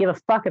don't even give a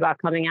fuck about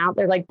coming out.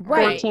 They're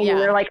 14 and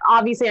they're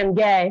obviously I'm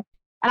gay.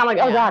 And I'm like,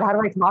 oh God, how do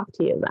I talk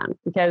to you then?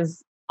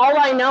 Because all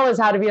I know is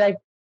how to be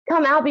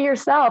come out, be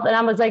yourself. And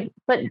I was like,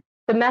 but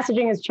the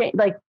messaging has changed.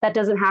 That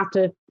doesn't have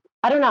to,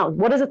 I don't know.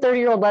 What does a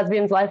 30-year-old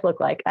lesbian's life look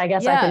like? I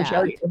guess I can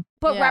show you.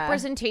 But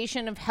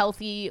representation of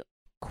healthy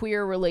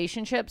queer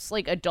relationships,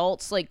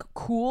 adults,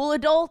 cool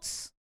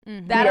adults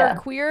that are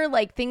queer,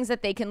 things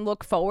that they can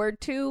look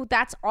forward to.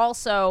 That's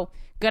also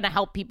going to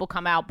help people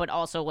come out, but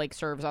also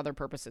serves other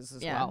purposes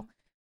as well.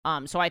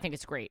 So I think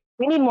it's great.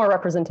 We need more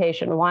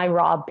representation. Why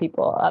rob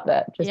people of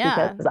it? Just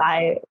because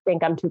I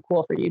think I'm too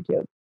cool for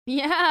YouTube.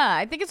 Yeah,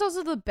 I think it's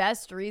also the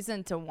best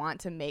reason to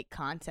want to make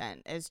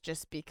content is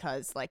just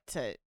because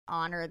to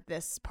honor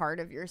this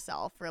part of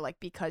yourself or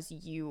because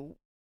you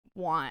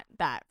want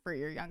that for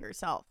your younger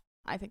self.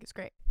 I think it's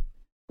great.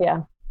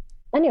 Yeah.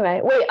 Anyway,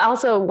 wait, I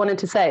also wanted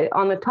to say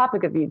on the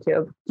topic of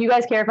YouTube, do you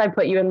guys care if I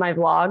put you in my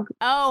vlog?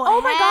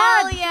 Oh my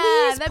God.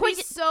 Yeah. That'd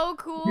be so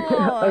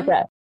cool.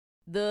 Okay.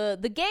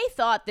 The gay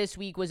thought this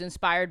week was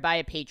inspired by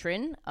a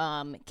patron,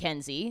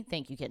 Kenzie.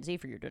 Thank you, Kenzie,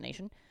 for your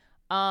donation.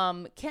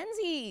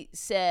 Kenzie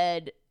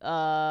said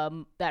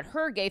that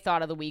her gay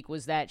thought of the week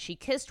was that she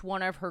kissed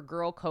one of her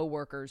girl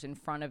coworkers in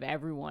front of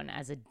everyone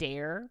as a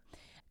dare.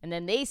 And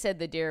then they said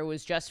the dare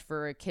was just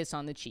for a kiss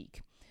on the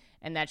cheek.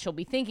 And that she'll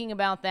be thinking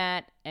about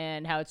that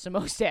and how it's the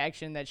most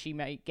action that she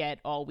might get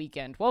all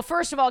weekend. Well,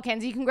 first of all,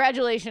 Kenzie,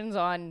 congratulations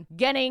on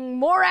getting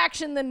more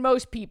action than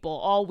most people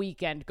all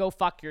weekend. Go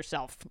fuck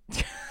yourself.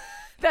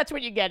 That's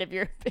what you get if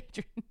you're a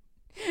patron.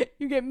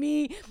 You get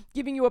me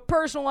giving you a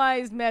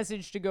personalized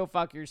message to go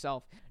fuck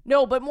yourself.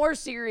 No, but more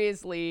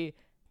seriously,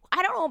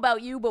 I don't know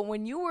about you, but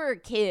when you were a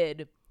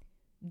kid,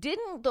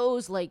 didn't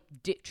those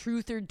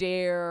Truth or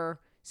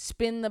Dare,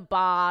 Spin the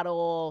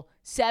Bottle,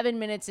 7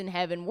 Minutes in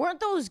Heaven, weren't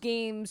those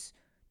games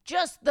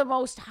just the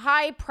most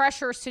high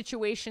pressure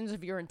situations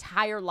of your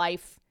entire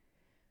life?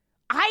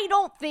 I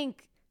don't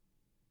think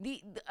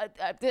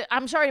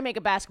I'm sorry to make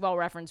a basketball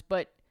reference,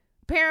 but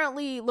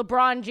apparently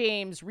LeBron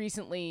James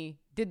recently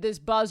did this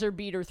buzzer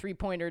beater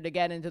 3-pointer to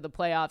get into the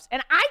playoffs.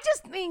 And I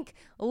just think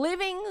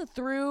living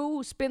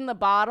through Spin the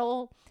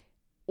Bottle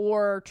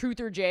or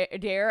Truth or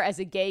Dare as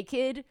a gay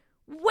kid,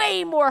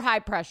 way more high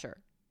pressure.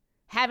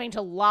 Having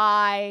to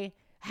lie,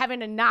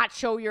 having to not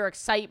show your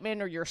excitement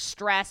or your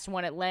stress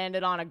when it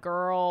landed on a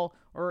girl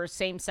or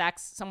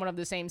someone of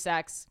the same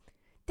sex.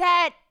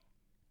 That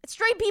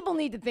straight people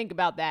need to think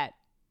about that.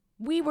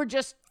 We were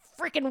just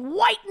freaking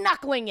white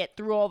knuckling it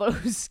through all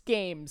those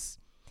games.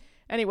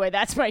 Anyway,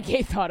 that's my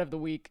gay thought of the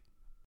week.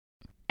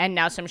 And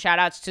now some shout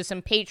outs to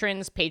some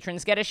patrons.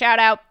 Patrons get a shout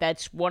out.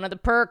 That's one of the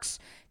perks.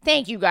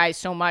 Thank you guys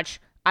so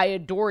much. I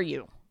adore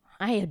you.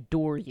 I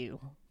adore you,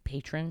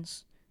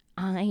 patrons.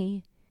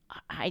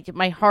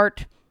 My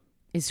heart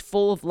is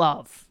full of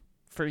love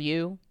for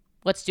you.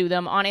 Let's do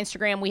them. On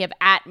Instagram, we have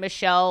at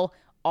Michelle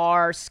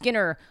R.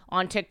 Skinner.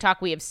 On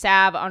TikTok, we have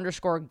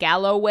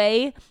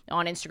Sav_Galloway.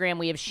 On Instagram,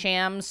 we have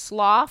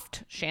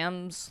Shamsloft.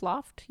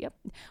 Yep.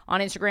 On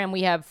Instagram,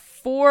 we have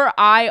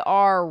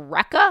 4IR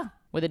Rekka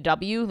with a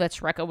W. That's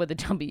Rekka with a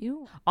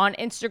W. On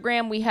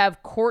Instagram, we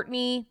have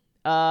Courtney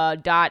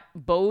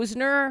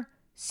 .Bosner.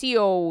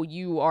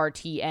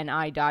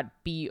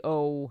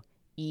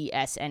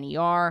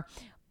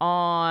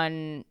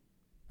 COURTNI.BOESNER.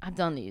 I've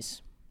done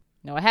these.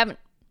 No, I haven't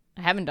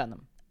done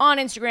them. On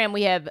Instagram,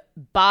 we have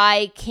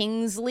by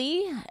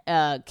Kingsley,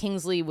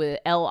 Kingsley with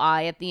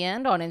L-I at the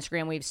end. On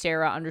Instagram, we have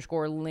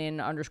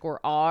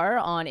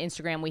Sarah_Lynn_R. On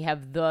Instagram, we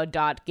have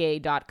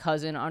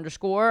the.gay.cousin_. On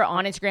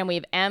Instagram, we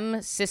have M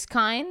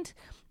Siskind.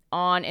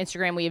 On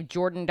Instagram, we have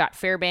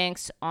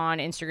Jordan.Fairbanks. On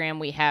Instagram,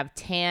 we have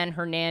Tan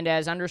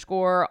Hernandez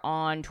 _.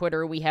 On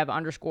Twitter, we have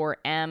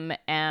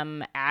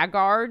 _MM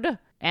Agard.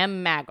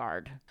 M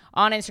Magard.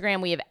 On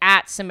Instagram, we have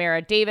at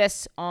Samara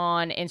Davis.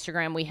 On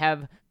Instagram, we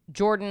have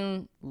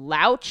Jordan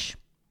Louch.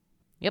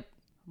 Yep.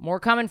 More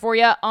coming for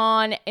you.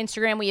 On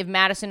Instagram, we have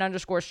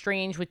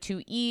Madison_Strange with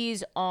 2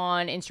 E's.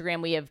 On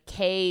Instagram, we have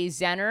K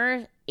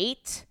Zenner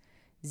 8.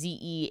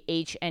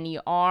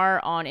 ZEHNER.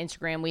 On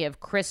Instagram, we have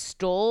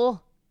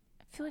Crystal.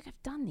 I feel like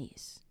I've done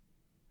these.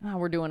 Oh,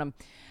 we're doing them.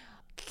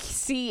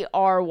 CRYSSTULL.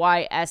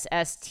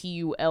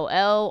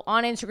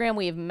 On Instagram,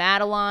 we have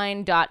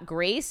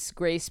Madeline.Grace.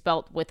 Grace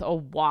spelt with a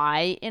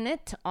Y in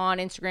it. On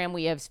Instagram,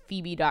 we have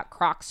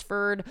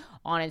Phoebe.Croxford.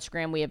 On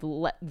Instagram, we have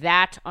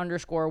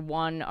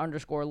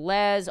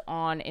that_1_les.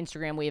 On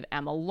Instagram, we have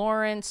Emma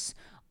Lawrence.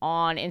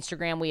 On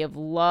Instagram, we have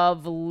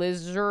Love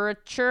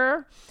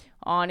Literature.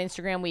 On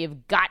Instagram, we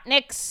have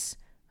Gottnix.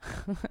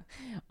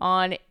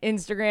 On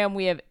Instagram,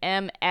 we have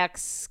MX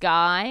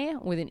Sky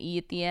with an E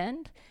at the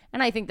end.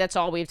 And I think that's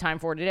all we have time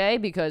for today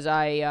because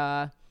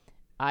I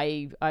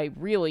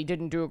really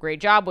didn't do a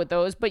great job with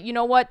those. But you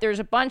know what?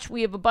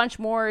 We have a bunch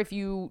more if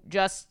you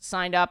just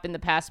signed up in the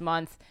past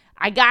month.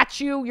 I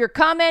got you. You're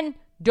coming.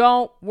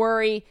 Don't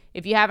worry.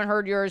 If you haven't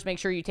heard yours, make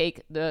sure you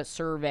take the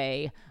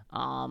survey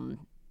on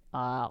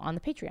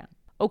the Patreon.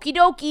 Okie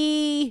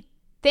dokie.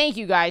 Thank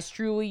you guys.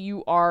 Truly,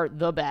 you are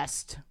the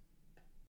best.